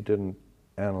clearly, if you didn't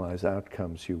analyze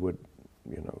outcomes, you would,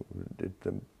 you know,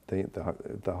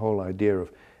 the whole idea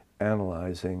of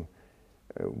analyzing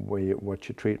what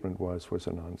your treatment was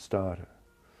a non-starter.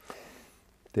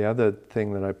 The other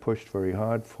thing that I pushed very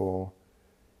hard for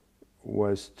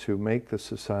was to make the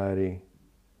Society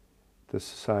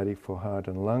for Heart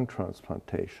and Lung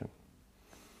Transplantation,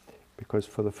 because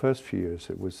for the first few years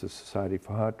it was the Society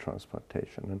for Heart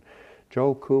Transplantation, and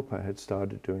Joel Cooper had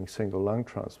started doing single lung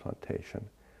transplantation,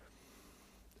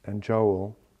 and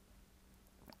Joel,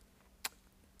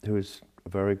 who is a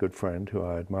very good friend who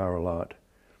I admire a lot,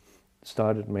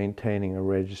 started maintaining a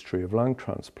registry of lung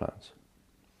transplants.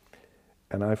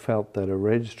 And I felt that a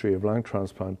registry of lung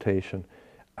transplantation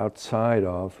outside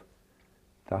of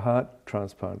the heart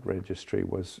transplant registry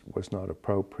was not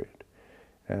appropriate.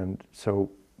 And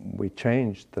so we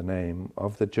changed the name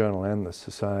of the journal and the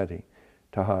society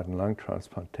to Heart and Lung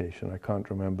Transplantation. I can't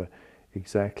remember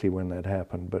exactly when that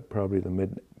happened, but probably the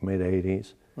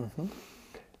mid-80s. Mm-hmm.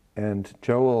 And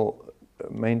Joel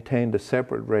maintained a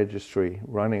separate registry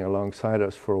running alongside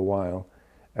us for a while,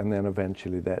 and then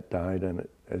eventually that died, and it,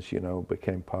 as you know,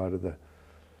 became part of the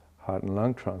Heart and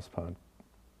Lung Transplant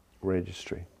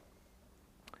registry.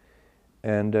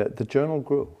 And the journal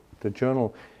grew. The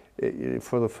journal,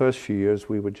 for the first few years,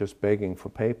 we were just begging for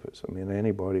papers. I mean,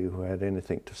 anybody who had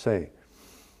anything to say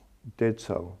did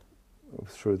so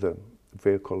through the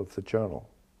vehicle of the journal.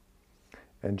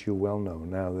 And you well know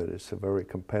now that it's a very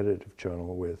competitive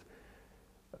journal with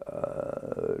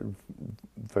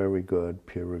very good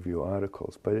peer review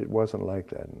articles, but it wasn't like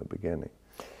that in the beginning.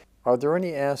 Are there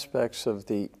any aspects of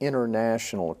the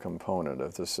international component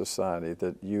of the society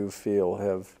that you feel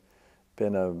have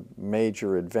been a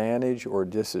major advantage or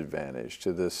disadvantage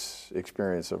to this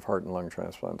experience of heart and lung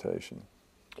transplantation?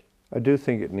 I do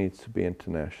think it needs to be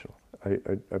international.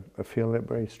 I feel that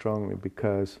very strongly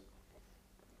because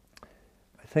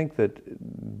I think that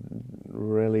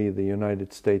really the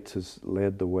United States has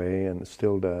led the way and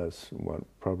still does,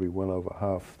 probably well over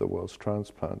half the world's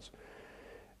transplants.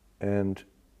 And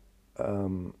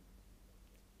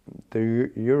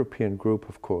the European group,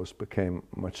 of course, became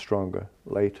much stronger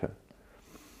later.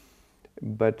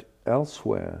 But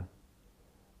elsewhere,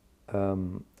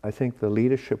 I think the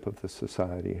leadership of the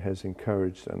society has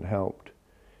encouraged and helped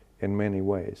in many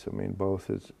ways. I mean,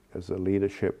 both as a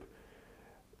leadership,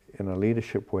 in a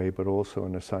leadership way, but also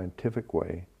in a scientific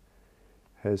way,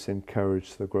 has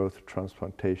encouraged the growth of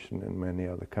transplantation in many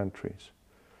other countries.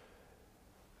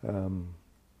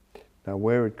 Now,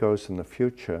 where it goes in the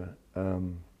future,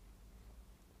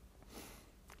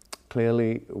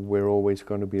 clearly we're always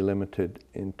going to be limited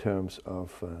in terms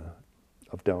of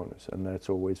donors, and that's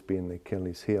always been the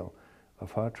Achilles heel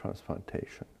of heart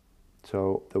transplantation.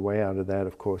 So the way out of that,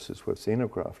 of course, is with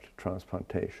xenograft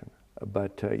transplantation.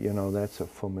 But, you know, that's a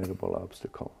formidable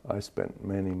obstacle. I spent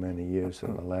many, many years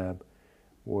in the lab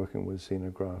working with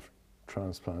xenograft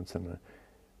transplants, and I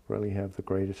really have the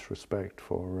greatest respect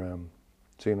for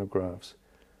xenografts.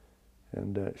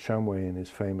 And Shumway, in his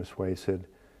famous way, said,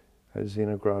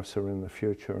 xenografts are in the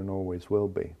future and always will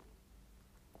be.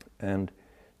 And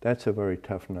that's a very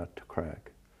tough nut to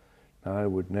crack. Now, I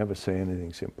would never say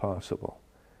anything's impossible,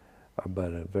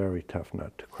 but a very tough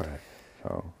nut to crack.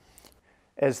 So,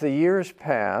 as the years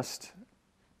passed,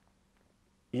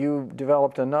 you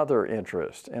developed another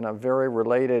interest in a very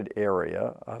related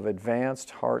area of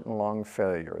advanced heart and lung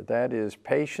failure. That is,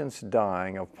 patients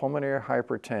dying of pulmonary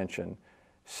hypertension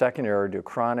secondary to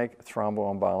chronic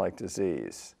thromboembolic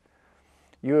disease.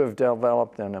 You have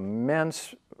developed an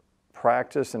immense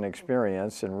practice and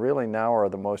experience, and really now are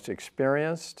the most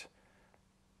experienced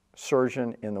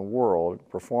surgeon in the world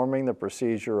performing the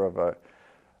procedure of a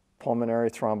pulmonary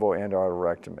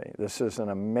thromboendarterectomy. This is an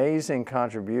amazing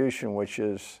contribution which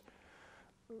is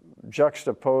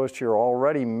juxtaposed to your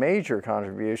already major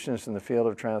contributions in the field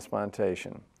of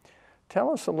transplantation.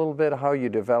 Tell us a little bit how you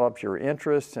developed your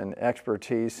interest and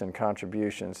expertise and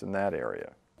contributions in that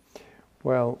area.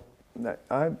 Well,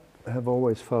 I have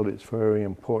always felt it's very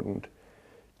important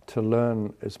to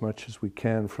learn as much as we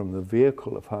can from the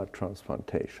vehicle of heart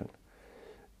transplantation.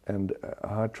 And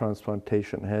heart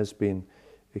transplantation has been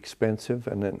expensive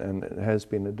and it has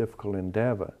been a difficult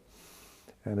endeavor.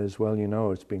 And as well you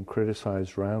know, it's been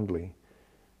criticized roundly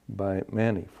by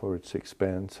many for its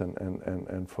expense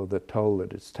and for the toll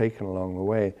that it's taken along the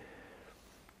way.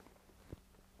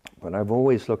 But I've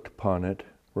always looked upon it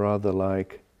rather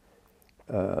like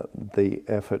the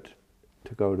effort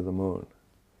to go to the moon,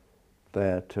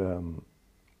 that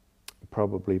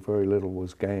probably very little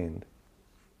was gained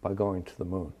by going to the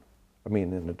moon. I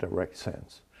mean, in a direct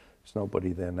sense. There's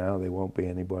nobody there now, there won't be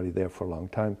anybody there for a long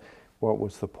time. What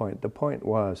was the point? The point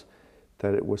was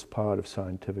that it was part of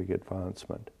scientific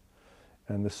advancement.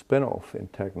 And the spin-off in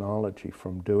technology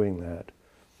from doing that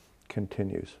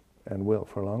continues and will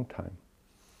for a long time.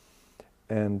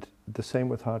 And the same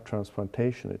with heart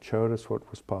transplantation. It showed us what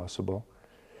was possible.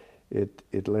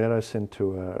 It led us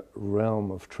into a realm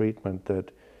of treatment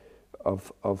that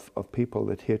of people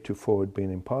that heretofore had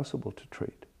been impossible to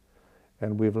treat.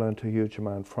 And we've learned a huge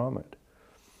amount from it.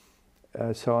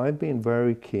 So I've been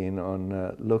very keen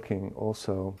on looking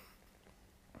also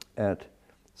at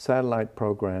satellite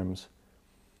programs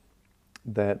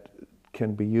that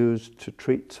can be used to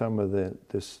treat some of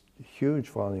this huge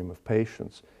volume of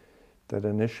patients that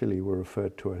initially were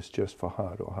referred to as just for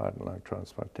heart or heart and lung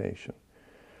transplantation.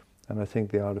 And I think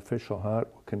the artificial heart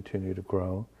will continue to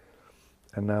grow.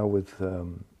 And now with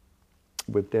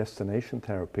destination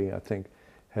therapy, I think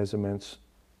has immense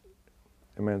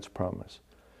promise.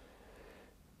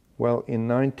 Well,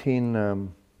 in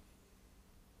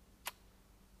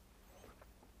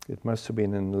it must have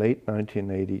been in late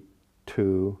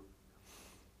 1982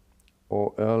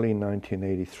 or early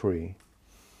 1983,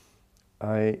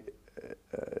 I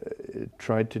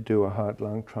tried to do a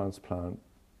heart-lung transplant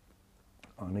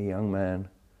on a young man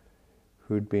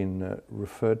who'd been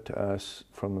referred to us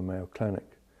from the Mayo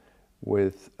Clinic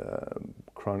with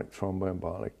chronic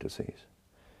thromboembolic disease.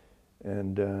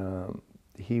 And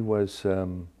he was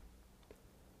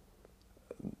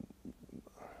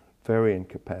very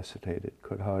incapacitated,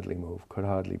 could hardly move, could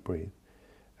hardly breathe.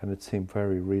 and it seemed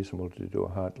very reasonable to do a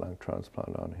heart-lung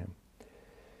transplant on him.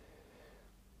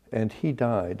 And he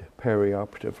died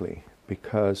perioperatively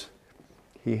because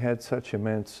he had such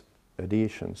immense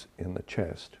adhesions in the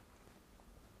chest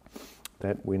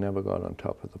that we never got on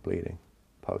top of the bleeding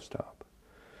post-op.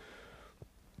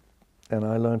 And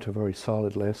I learned a very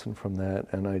solid lesson from that,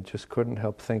 and I just couldn't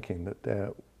help thinking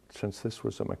that since this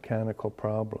was a mechanical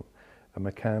problem, a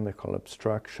mechanical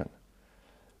obstruction,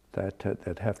 that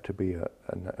there'd have to be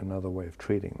another way of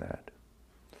treating that.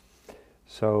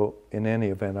 So in any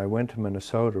event, I went to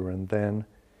Minnesota, and then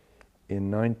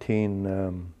in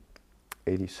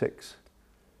 1986,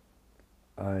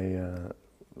 I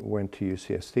went to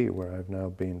UCSD, where I've now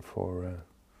been for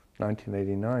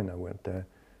 1989 I went there,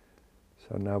 so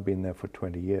I've now been there for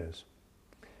 20 years.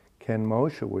 Ken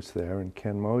Mosher was there, and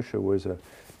Ken Mosher was a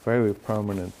very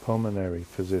prominent pulmonary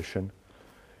physician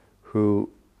who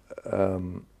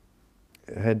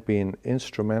had been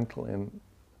instrumental in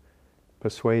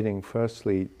persuading,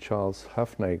 firstly, Charles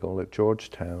Hufnagel at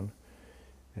Georgetown,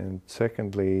 and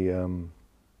secondly,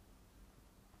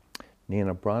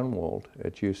 Nina Braunwald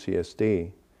at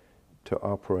UCSD to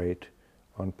operate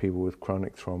on people with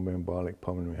chronic thromboembolic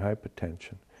pulmonary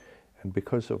hypertension. And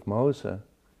because of Moser,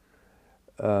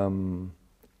 UCSD,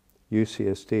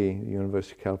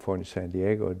 University of California, San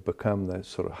Diego, had become the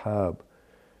sort of hub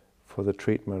for the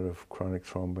treatment of chronic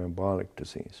thromboembolic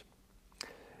disease.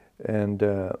 And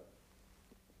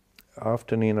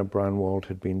after Nina Braunwald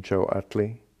had been Joe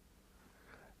Utley,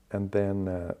 and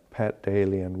then Pat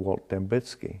Daly and Walt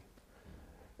Dembitsky.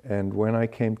 And when I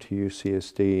came to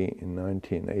UCSD in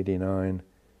 1989,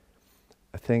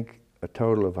 I think a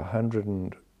total of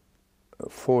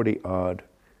 140 odd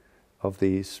of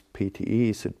these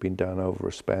PTEs had been done over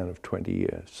a span of 20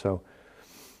 years. So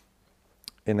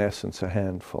in essence, a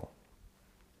handful.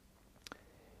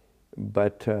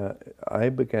 But I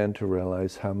began to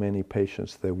realize how many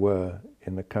patients there were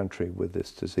in the country with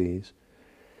this disease.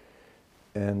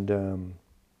 And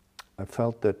I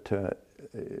felt that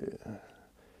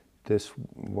this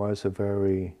was a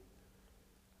very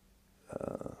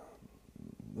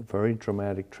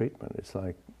dramatic treatment. It's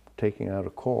like taking out a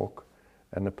cork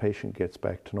and the patient gets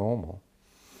back to normal.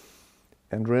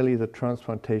 And really the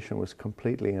transplantation was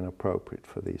completely inappropriate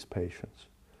for these patients.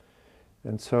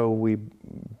 And so we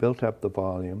built up the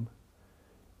volume.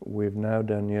 We've now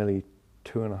done nearly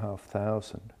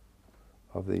 2,500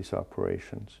 of these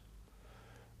operations.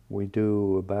 We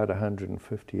do about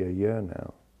 150 a year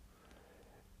now.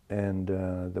 And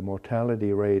the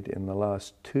mortality rate in the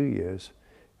last 2 years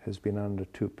has been under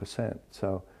 2%.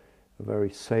 So a very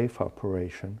safe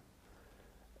operation.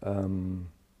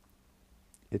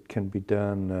 It can be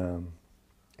done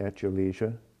at your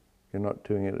leisure. You're not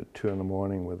doing it at 2 in the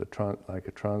morning with like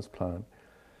a transplant.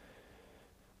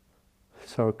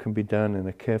 So it can be done in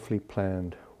a carefully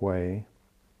planned way,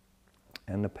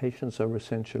 and the patients are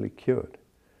essentially cured.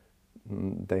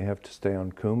 They have to stay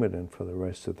on Coumadin for the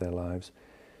rest of their lives,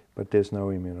 but there's no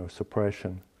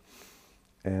immunosuppression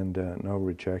and no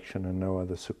rejection and no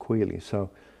other sequelae. So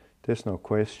there's no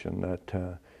question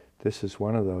that this is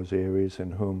one of those areas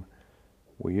in whom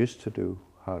we used to do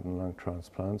heart and lung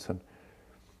transplants, and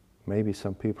maybe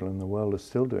some people in the world are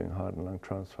still doing heart and lung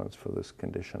transplants for this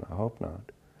condition, I hope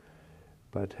not,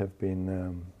 but have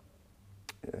been,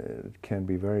 can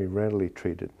be very readily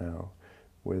treated now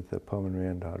with the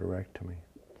pulmonary endarterectomy.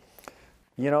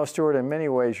 You know, Stuart, in many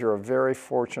ways you're a very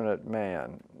fortunate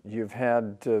man. You've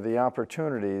had the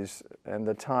opportunities and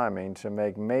the timing to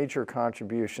make major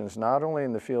contributions, not only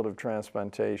in the field of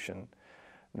transplantation,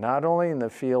 not only in the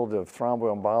field of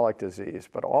thromboembolic disease,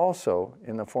 but also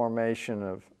in the formation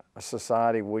of a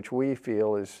society which we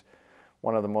feel is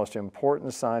one of the most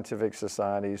important scientific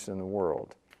societies in the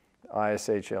world,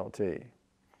 ISHLT.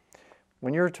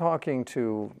 When you're talking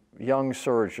to young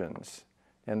surgeons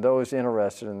and those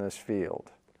interested in this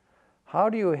field, how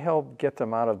do you help get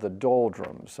them out of the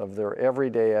doldrums of their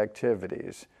everyday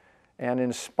activities and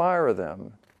inspire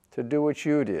them to do what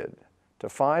you did, to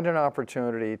find an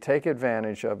opportunity, take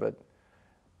advantage of it,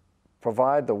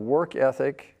 provide the work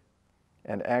ethic,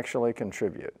 and actually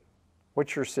contribute?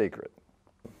 What's your secret?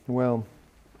 Well,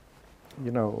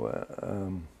 you know,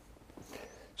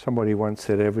 somebody once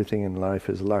said everything in life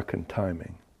is luck and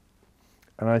timing.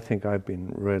 And I think I've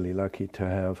been really lucky to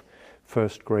have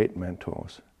first great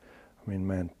mentors. I mean,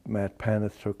 Matt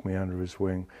Paneth took me under his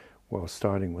wing, well,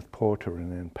 starting with Porter and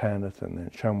then Paneth and then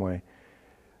Shumway.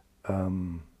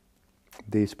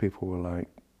 These people were like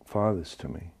fathers to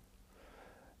me.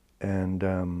 And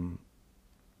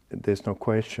there's no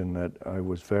question that I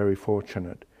was very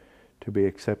fortunate to be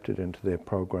accepted into their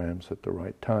programs at the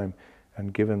right time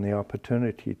and given the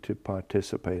opportunity to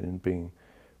participate in being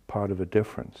part of a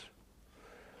difference.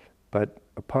 But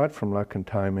apart from luck and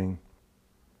timing,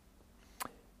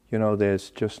 you know, there's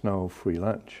just no free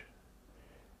lunch.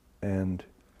 And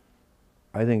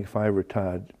I think if I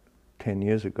retired 10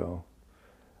 years ago,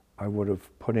 I would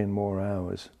have put in more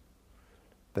hours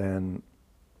than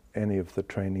any of the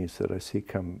trainees that I see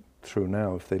come through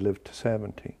now if they lived to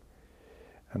 70.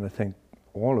 And I think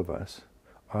all of us,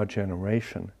 our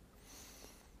generation,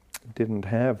 didn't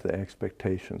have the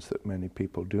expectations that many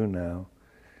people do now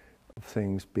of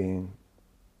things being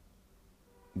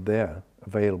there,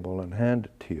 available and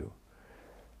handed to you.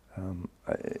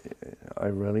 I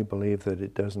really believe that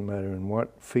it doesn't matter in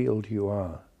what field you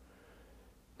are,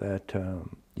 that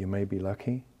you may be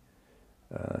lucky,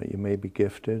 you may be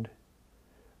gifted,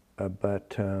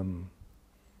 but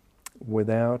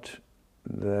without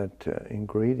that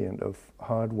ingredient of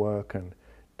hard work and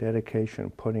dedication,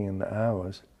 putting in the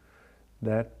hours,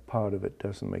 that part of it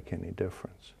doesn't make any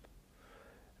difference.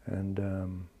 And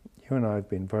you and I have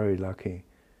been very lucky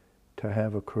to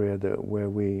have a career where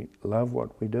we love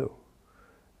what we do,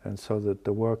 and so that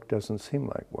the work doesn't seem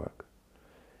like work.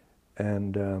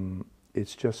 And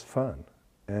it's just fun.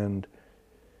 And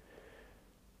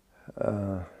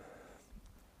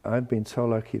I've been so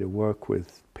lucky to work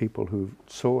with people who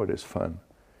saw it as fun.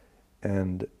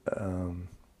 And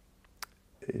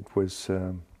it was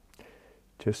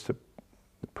just a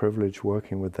privilege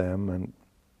working with them, and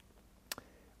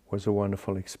was a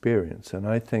wonderful experience. And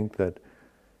I think that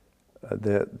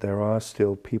there are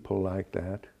still people like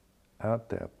that out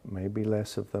there, maybe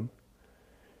less of them.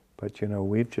 But you know,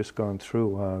 we've just gone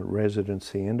through our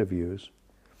residency interviews,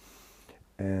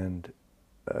 and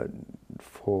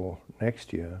for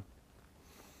next year,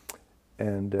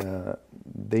 and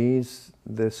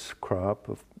this crop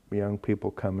of young people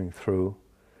coming through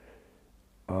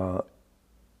are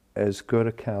as good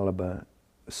a caliber,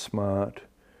 smart,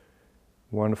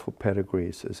 wonderful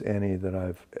pedigrees as any that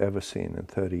I've ever seen in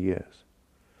 30 years.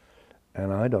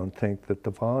 And I don't think that the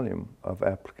volume of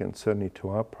applicants, certainly to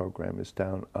our program, is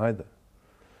down either.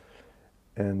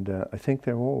 And I think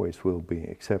there always will be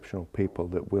exceptional people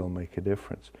that will make a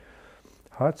difference.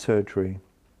 Heart surgery,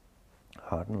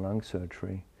 heart and lung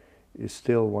surgery, is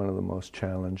still one of the most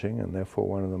challenging and therefore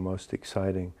one of the most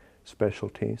exciting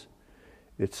specialties.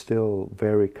 It's still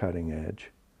very cutting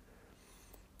edge.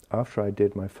 After I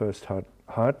did my first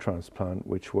heart transplant,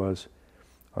 which was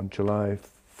on July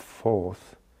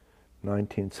 4th,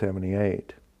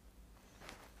 1978,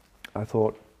 I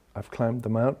thought, I've climbed the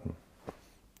mountain.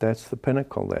 That's the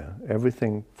pinnacle there.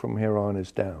 Everything from here on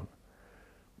is down.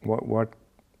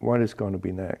 What is going to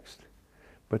be next?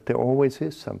 But there always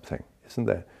is something, isn't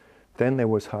there? Then there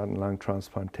was heart and lung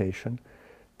transplantation.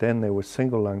 Then there was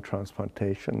single lung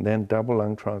transplantation, then double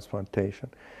lung transplantation,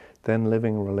 then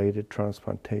living-related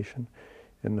transplantation.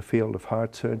 In the field of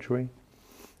heart surgery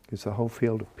is the whole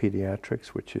field of pediatrics,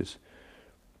 which is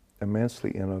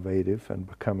immensely innovative and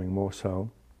becoming more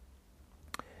so.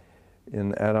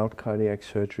 In adult cardiac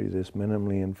surgery, there's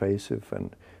minimally invasive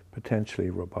and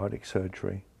potentially robotic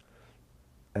surgery.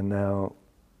 And now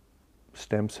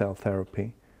stem cell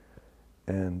therapy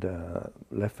and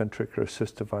left ventricular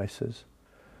assist devices.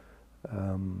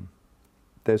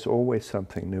 There's always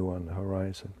something new on the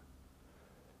horizon.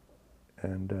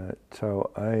 And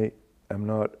so I am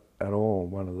not at all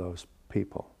one of those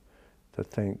people that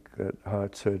think that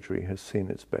heart surgery has seen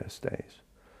its best days.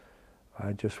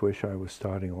 I just wish I was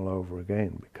starting all over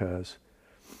again, because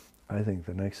I think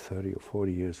the next 30 or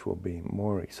 40 years will be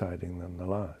more exciting than the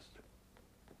last.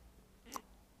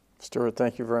 Stuart,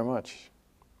 thank you very much.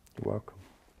 You're welcome.